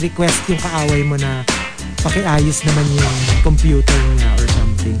tapos may request yung kaaway mo na pakiayos naman yung computer niya or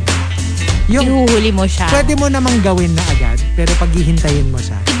something. Ihuhuli mo siya. Pwede mo namang gawin na agad pero paghihintayin mo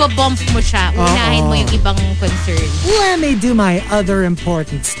siya. Ibabump mo siya. Unahin mo yung ibang concern. Let me do my other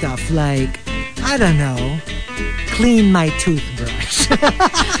important stuff like, I don't know, clean my toothbrush.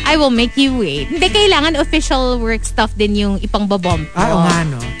 I will make you wait. Hindi, kailangan official work stuff din yung ipang-babump mo. Oo nga,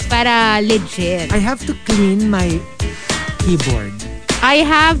 no? Para legit. I have to clean my keyboard. I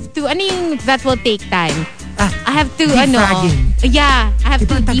have to, ano yung that will take time? I have to, defragging. Yeah, I have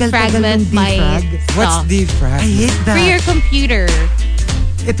Diba, to tagal-tagal defragment ng my defrag? What's stuff. defrag? I hate that. For your computer.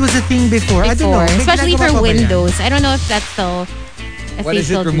 It was a thing before. I don't know. May Especially ginagawa for pa ba yan? Windows. I don't know if that's still... if What they is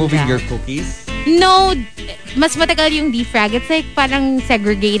it, still do removing that. your cookies? No, mas matagal yung defrag. It's like parang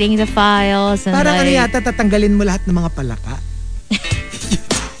segregating the files. And Parang like, yata tatanggalin mo lahat ng mga palaka.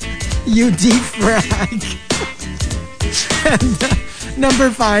 You defrag. And,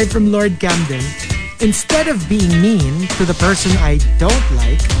 number 5 from Lord Camden. Instead of being mean to the person I don't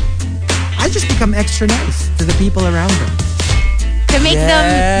like, I just become extra nice to the people around them. to make them...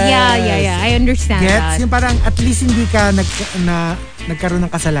 Yeah. I understand that. Gets? Yung parang at least hindi ka nagkaroon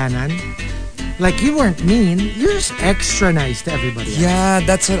ng kasalanan. Like you weren't mean, you're just extra nice to everybody else. Yeah,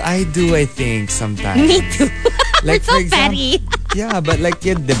 that's what I do, I think, sometimes. Me too. Like, We're so for example- petty. Yeah, but like,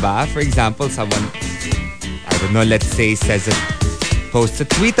 diba? For example, someone, I don't know, let's say, posts a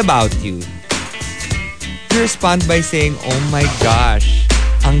tweet about you. You respond by saying, oh my gosh,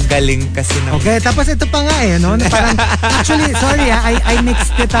 ang galing kasi ng... Okay, tapos ito pa nga no? Na parang, actually, sorry I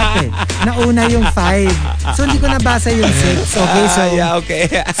mixed it up Nauna yung 5. So, hindi ko nabasa yung 6. Okay, so... yeah, okay.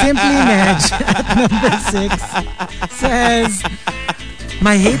 Simply Nedge at number 6 says,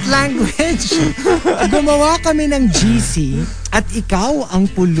 my hate language, gumawa kami ng GC at ikaw ang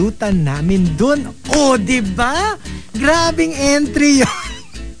pulutan namin dun. Oh, diba? Grabing entry yun.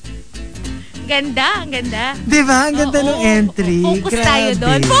 Ang ganda. Diba? Ang ganda ng entry. Focus Grabe. tayo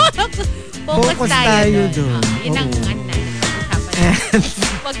doon. Focus tayo doon. Yun ang Oo. usapan.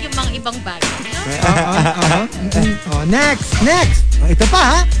 Huwag yung mga ibang bagay. No? Next. Ito pa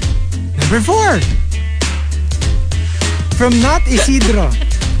ha. Number 4. From Not Isidro.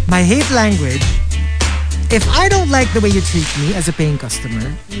 My hate language. If I don't like the way you treat me as a paying customer,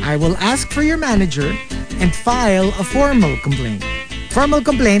 I will ask for your manager and file a formal complaint. Formal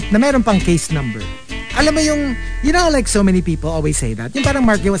complaint na meron pang case number. Alam mo yung, you know, like so many people always say that. Yung parang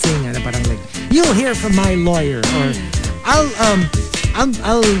Markki was saying nga na parang like, you'll hear from my lawyer or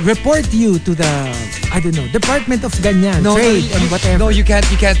I'll report you to the, I don't know, Department of Ganyan, Trade and whatever. No, you can't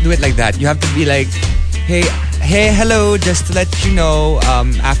do it like that. You have to be like, hey, hello, just to let you know,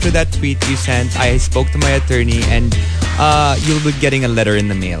 after that tweet you sent, I spoke to my attorney and you'll be getting a letter in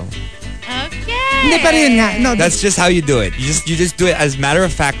the mail. Hindi pa rin nga. No, that's just how you do it. You just do it as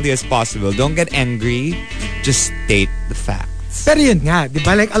matter-of-factly as possible. Don't get angry. Just state the facts. Pero yun nga, di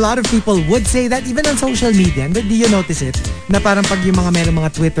ba? Like a lot of people would say that even on social media. And do you notice it? Na parang pag yung meron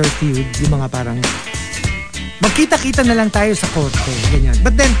mga Twitter feud, yung mga parang magkita-kita na lang tayo sa korte. Ganyan.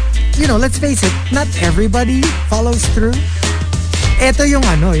 But then, you know, let's face it, not everybody follows through. Ito yung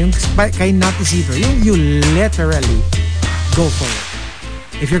yung kay Not Isidro, yung you literally go for it.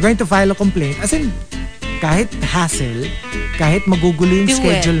 If you're going to file a complaint, as in, kahit hassle, kahit magugulo yung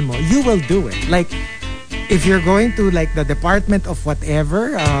schedule mo, you will do it. Like, if you're going to like the Department of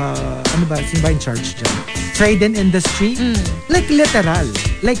whatever, ano ba, sino ba in charge dyan? Trade and Industry, like literal.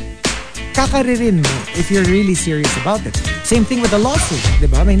 Like, kakaririn mo if you're really serious about it. Same thing with a lawsuit, di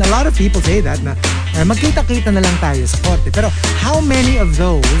ba? I mean, a lot of people say that na magkita-kita na lang tayo sa korte. Pero how many of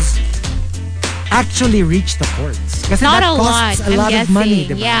those actually reach the courts? Kasi not that a lot. costs a lot of money,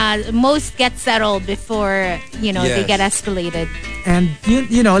 diba? Yeah, most get settled before, you know, they get escalated. And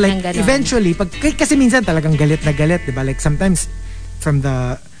you know, like eventually, kasi minsan talagang galit na galit, diba? Like sometimes from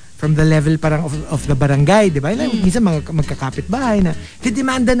the level parang of the barangay, diba? Like, minsan magkakapit bahay na,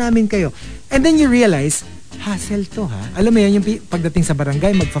 didemanda namin kayo. And then you realize, hassle to ha. Alam mo yan, yung pagdating sa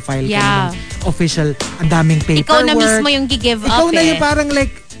barangay, magfa-file ka ng official, ang daming paperwork. Ikaw na mismo yung give up Ikaw na yung parang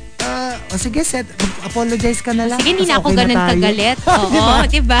like, sige, apologize ka na lang. Sige, hindi na ako ganun kagalit. Oo,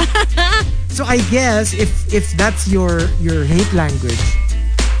 diba? So I guess, if that's your hate language,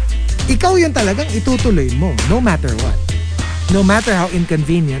 ikaw yun talagang itutuloy mo, no matter what. No matter how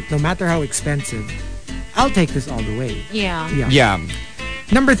inconvenient, no matter how expensive, I'll take this all the way. Yeah.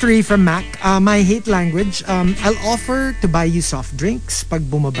 Number 3 from Mac, my hate language, I'll offer to buy you soft drinks pag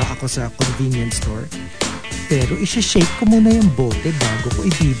bumaba ako sa convenience store. Pero isa-shake ko muna yung bote bago ko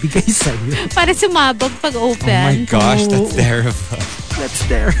ibibigay sa'yo. Para sumabog pag open. Oh my gosh, that's terrible. That's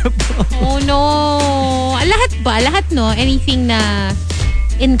terrible. Oh no. Lahat ba? Lahat no? Anything na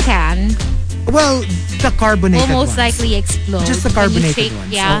in can? Well, the carbonated will most ones. likely explode. Just the carbonated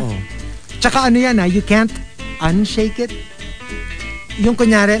ones. Yeah. Oo. Tsaka ano yan you can't unshake it. Yung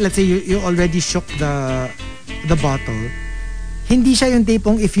kunyari, let's say you already shook the bottle. Hindi siya yung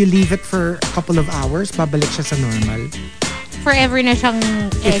tipong if you leave it for a couple of hours, babalik siya sa normal. Forever na siyang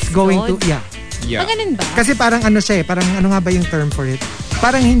It's going to, yeah. Ganun ba? Kasi parang ano siya parang ano nga ba yung term for it?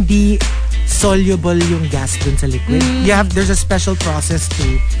 Parang hindi soluble yung gas dun sa liquid. There's a special process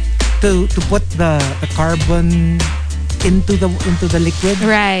to put the carbon into the liquid.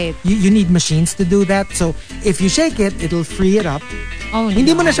 Right. You need machines to do that. So if you shake it, it'll free it up. Oh,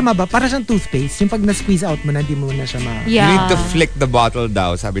 hindi mo na siya para siyang toothpaste. Yung pag na-squeeze out mo na, hindi mo na siya You need to flick the bottle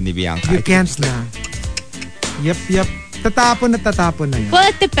daw, sabi ni Bianca. You can't na. Yep. Tatapon na yan. Well,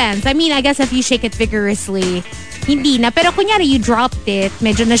 it depends. I mean, I guess if you shake it vigorously, hindi na. Pero kunyari, you dropped it,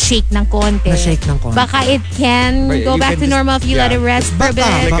 medyo na-shake ng konti. Baka it can go back to normal if you let it rest for a bit.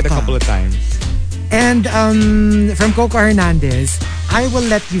 Flick it a couple of times. And from Coco Hernandez, I will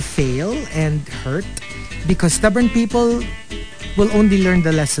let you fail and hurt because stubborn people will only learn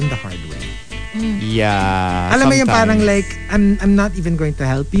the lesson the hard way. Yeah. Alam mo yung parang like, I'm not even going to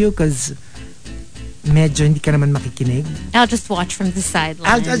help you because medyo hindi ka naman makikinig. I'll just watch from the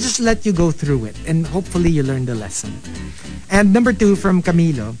sidelines. I'll just let you go through it and hopefully you learn the lesson. And number 2 from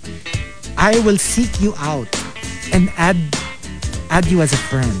Camilo, I will seek you out and add you as a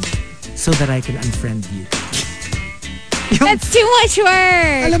friend so that I can unfriend you. That's too much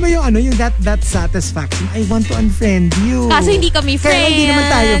work. Alam mo yung that satisfaction. I want to unfriend you. Kaso hindi kami friends. Kaya hindi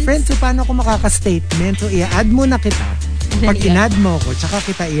naman tayo friends. So paano ako makaka-statement? So i-add mo na kita. Pag in-add mo ko, tsaka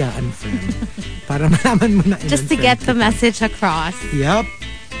kita i-unfriend. Para malaman mo na just to get the message across. Yep.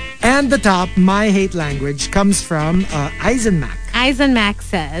 And the top, my hate language, comes from Eisenmack. Eisenmack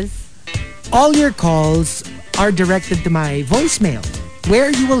says, all your calls are directed to my voicemail,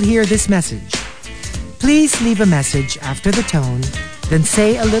 where you will hear this message. Please leave a message after the tone, then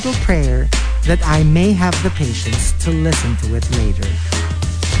say a little prayer that I may have the patience to listen to it later.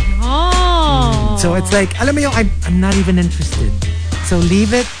 Oh. So it's like, alam mo yung, I'm not even interested. So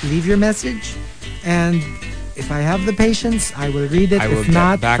leave your message, and If I have the patience, I will read it. I will if get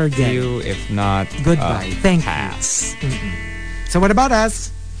not, back forget to you. If not, goodbye. Thank pass. you. So what about us?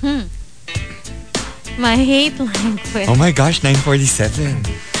 My hate language. Oh my gosh, 9:47.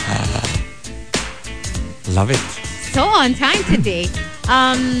 Love it. So on time today.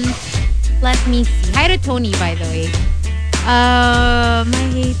 Let me see. Hi to Tony, by the way. My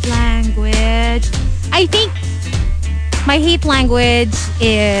hate language. I think my hate language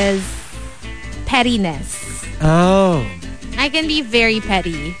is pettiness. Oh. I can be very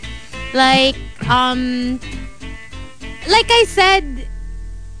petty. Like I said,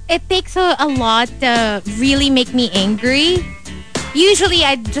 it takes a lot to really make me angry. Usually,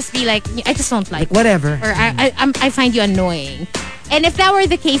 I'd just be like, I just don't like whatever. You, or I find you annoying. And if that were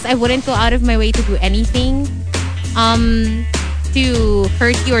the case, I wouldn't go out of my way to do anything to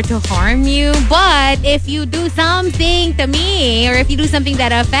hurt you or to harm you. But if you do something to me, or if you do something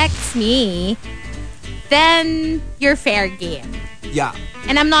that affects me, then you're fair game. Yeah.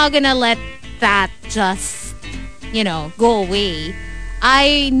 And I'm not gonna let that just, go away.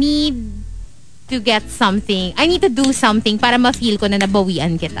 I need to get something. I need to do something para ma-feel ko na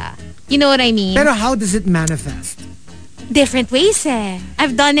nabawian kita. You know what I mean? Pero how does it manifest? Different ways eh.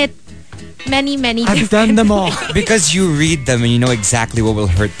 I've done it many I've done them all. Because you read them and you know exactly what will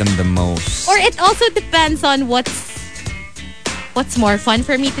hurt them the most. Or it also depends on what's more fun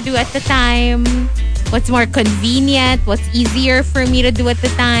for me to do at the time, what's more convenient, what's easier for me to do at the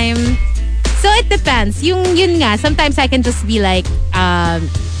time. So it depends. Yun nga, sometimes I can just be like,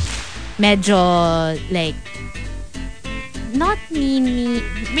 medyo like, not mean,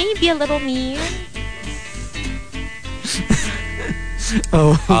 maybe a little mean.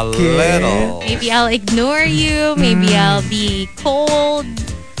 Oh, a little. Maybe I'll ignore you. Maybe I'll be cold.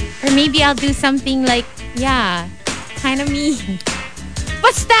 Or maybe I'll do something like, kind of mean.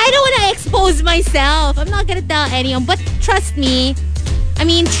 Basta, I don't want to expose myself. I'm not gonna tell anyone. But trust me.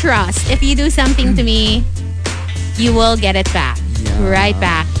 Trust. If you do something to me, you will get it back. Yeah. Right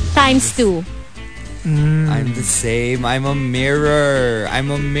back. Times 2. I'm the same. I'm a mirror.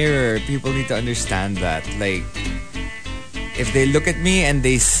 People need to understand that. Like, if they look at me and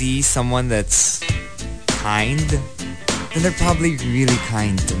they see someone that's kind, then they're probably really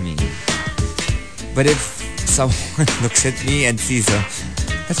kind to me. But if someone looks at me and sees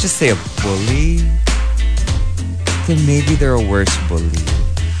let's just say a bully, then maybe they're a worse bully.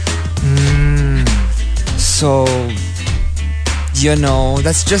 So,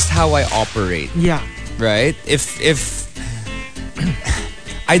 that's just how I operate. Yeah. Right? If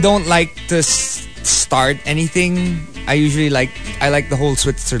I don't like to start anything, I like the whole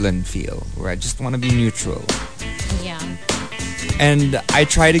Switzerland feel, where I just want to be neutral. Yeah. And I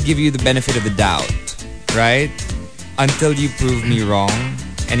try to give you the benefit of the doubt, right? Until you prove me wrong.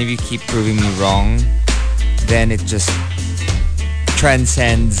 And if you keep proving me wrong, then it just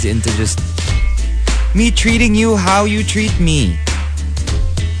transcends into just me treating you how you treat me.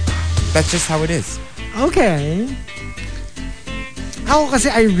 That's just how it is. Okay. Ako kasi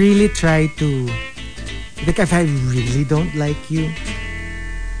I really try to, like, if I really don't like you,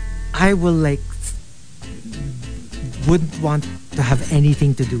 I will wouldn't want to have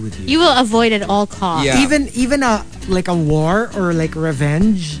anything to do with you. You will avoid at all costs. Yeah. Even a war or like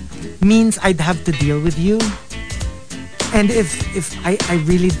revenge means I'd have to deal with you. And if I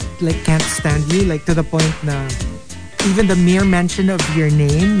really can't stand you, to the point na even the mere mention of your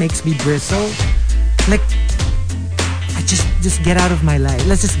name makes me bristle, I just get out of my life.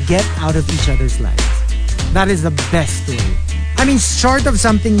 Let's just get out of each other's lives. That is the best way. Short of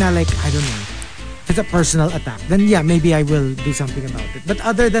something na I don't know, if it's a personal attack, then yeah, maybe I will do something about it. But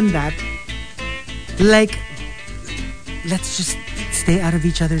other than that, let's just stay out of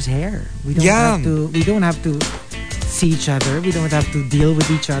each other's hair. We don't have to see each other. We don't have to deal with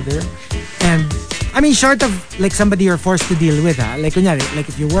each other. And short of somebody you're forced to deal with, kunyari,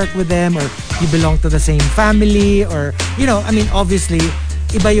 if you work with them or you belong to the same family, or obviously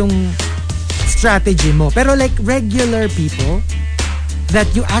iba yung strategy mo. Pero regular people that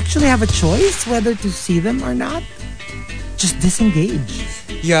you actually have a choice whether to see them or not, just disengage.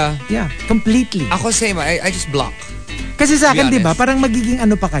 Yeah. Yeah, completely. Ako same, I just block. Kasi sa akin, 'di ba, parang magiging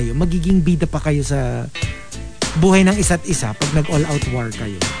magiging bida pa kayo sa buhay ng isa't isa pag nag-all out war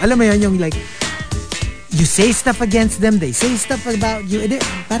kayo. Alam mo 'yon, yung you say stuff against them, they say stuff about you.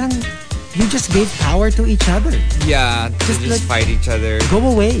 Parang you just gave power to each other. Yeah, just fight each other. Go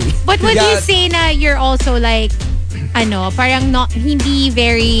away. But would you say na you're also parang not, hindi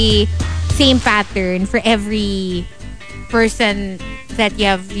very same pattern for every person that you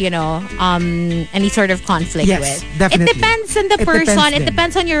have, any sort of conflict Yes, with. definitely. It depends on the It person. depends It din.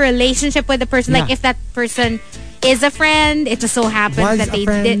 depends on your relationship with the person. Like Yeah. if that person is a friend, it just so happens Was that a they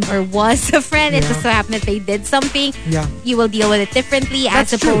friend. did, or was a friend, it Yeah. just so happened that they did something. Yeah. You will deal with it differently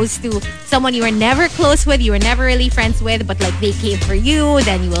That's as true. opposed to someone you were never close with, you were never really friends with, but like they came for you,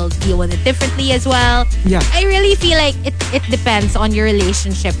 then you will deal with it differently as well. Yeah. I really feel like it depends on your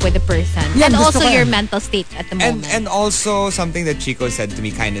relationship with the person. Yeah, and gusto also ko your yan. mental state at the moment. And also something that Chico said to me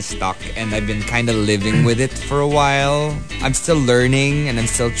kind of stuck, and I've been kind of living with it for a while. I'm still learning and I'm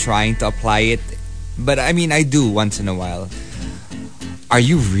still trying to apply it. But I mean, I do once in a while. Are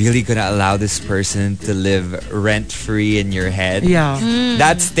you really gonna allow this person to live rent-free in your head? Yeah.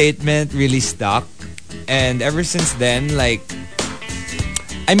 That statement really stuck. And ever since then, like,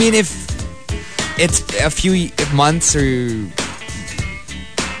 I mean, if it's a few months or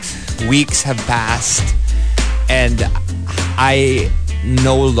weeks have passed and I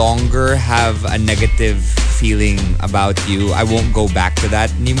no longer have a negative feeling about you, I won't go back to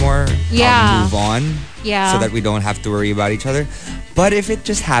that anymore. Yeah. I'll move on. Yeah. So that we don't have to worry about each other. But if it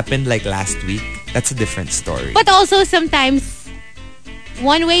just happened like last week, that's a different story. But also sometimes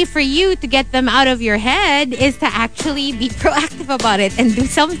one way for you to get them out of your head is to actually be proactive about it and do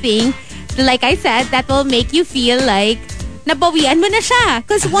something, like I said, that will make you feel like nabawian mo na siya.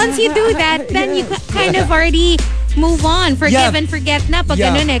 Because once you do that, then you kind of already move on. Forgive and forget na. Pag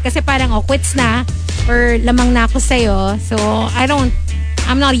ganun eh. Kasi parang quits na or lamang na ako sa'yo. So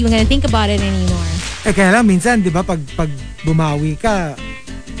I'm not even gonna think about it anymore. Eh kaya lang minsan, di ba, pag bumawi ka,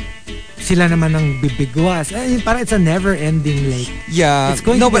 sila naman ang bibigwas. Parang it's a never-ending, like, yeah. it's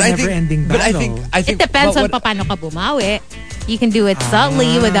going to be a never-ending battle. But I think it depends on what, paano ka bumawi. You can do it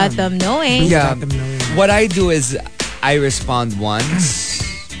subtly without them knowing. yeah. without them knowing. What I do is I respond once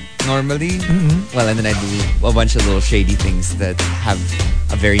normally. Well, and then I do a bunch of little shady things that have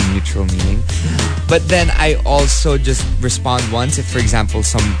a very neutral meaning. But then I also just respond once if, for example,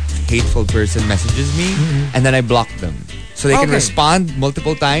 some hateful person messages me and then I block them. So they can Okay. respond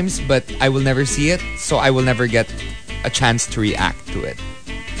multiple times, but I will never see it. So I will never get a chance to react to it.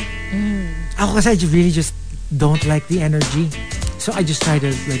 Ako kasi I really just don't like the energy. So I just try to,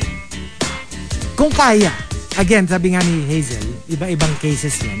 like, kung kaya. Again, sabi nga ni Hazel, iba-ibang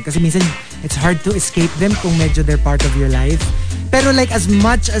cases yan. Kasi minsan, it's hard to escape them kung medyo they're part of your life. Pero like, as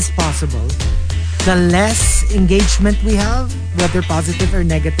much as possible, the less engagement we have, whether positive or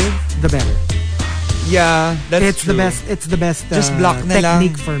negative, the better. Yeah, that's It's true. the best Just block na lang.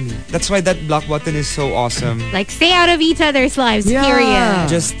 technique for me. That's why that block button is so awesome. Like, stay out of each other's lives, Yeah. period.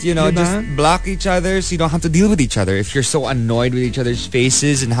 Just, Diba? just block each other so you don't have to deal with each other. If you're so annoyed with each other's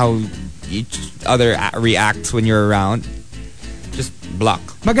faces and how each other reacts when you're around, just block.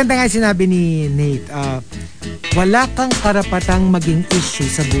 Maganda nga sinabi ni Nate, wala kang karapatang maging issue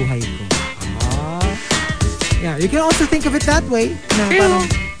sa buhay ko. Yeah, you can also think of it that way. Na True. parang,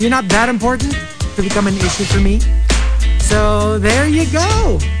 you're not that important to become an issue for me. So, there you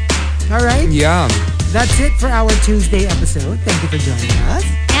go. All right. Yeah. That's it for our Tuesday episode. Thank you for joining us.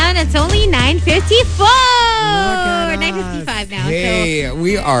 And it's only 9:54. at Or us. 9:55 now. Hey,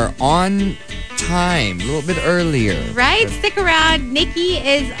 we are on time. A little bit earlier. So, right? Stick around. Nikki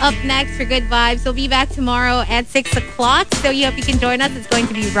is up next for Good Vibes. We'll be back tomorrow at 6 o'clock. So you hope you can join us. It's going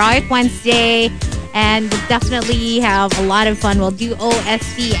to be Riot Wednesday. And we'll definitely have a lot of fun. We'll do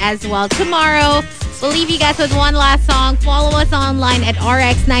OST as well tomorrow. We'll leave you guys with one last song. Follow us online at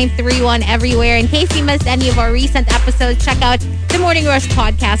RX931 everywhere. In case you missed any of our recent episodes, check out the Morning Rush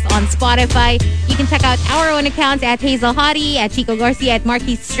podcast on Spotify. You can check out our own accounts at Hazel Hottie, at Chico Garcia, at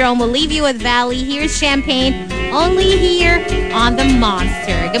Markki Strom. We'll leave you with Valley. Here's Champagne, only here on The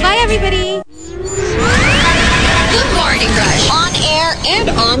Monster. Goodbye, everybody. The Morning Rush. On air and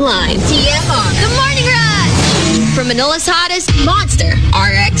online. TMR. The Morning Rush. From Manila's hottest, Monster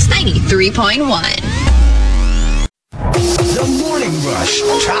RX 93.1. The Morning Rush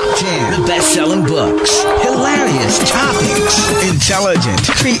Top 10. The best-selling books. Hilarious topics. Intelligent,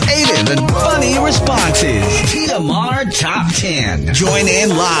 creative, and funny responses. TMR Top 10. Join in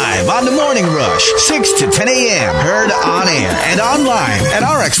live on The Morning Rush, 6 to 10 a.m. Heard on air and online at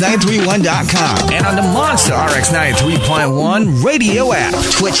rx931.com. And on the Monster RX 93.1 radio app.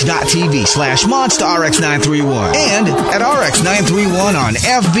 Twitch.tv/Monster RX 931. And at RX 931 on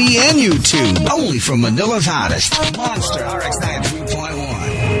FB and YouTube. Only from Manila's hottest. Monster RX 93.1.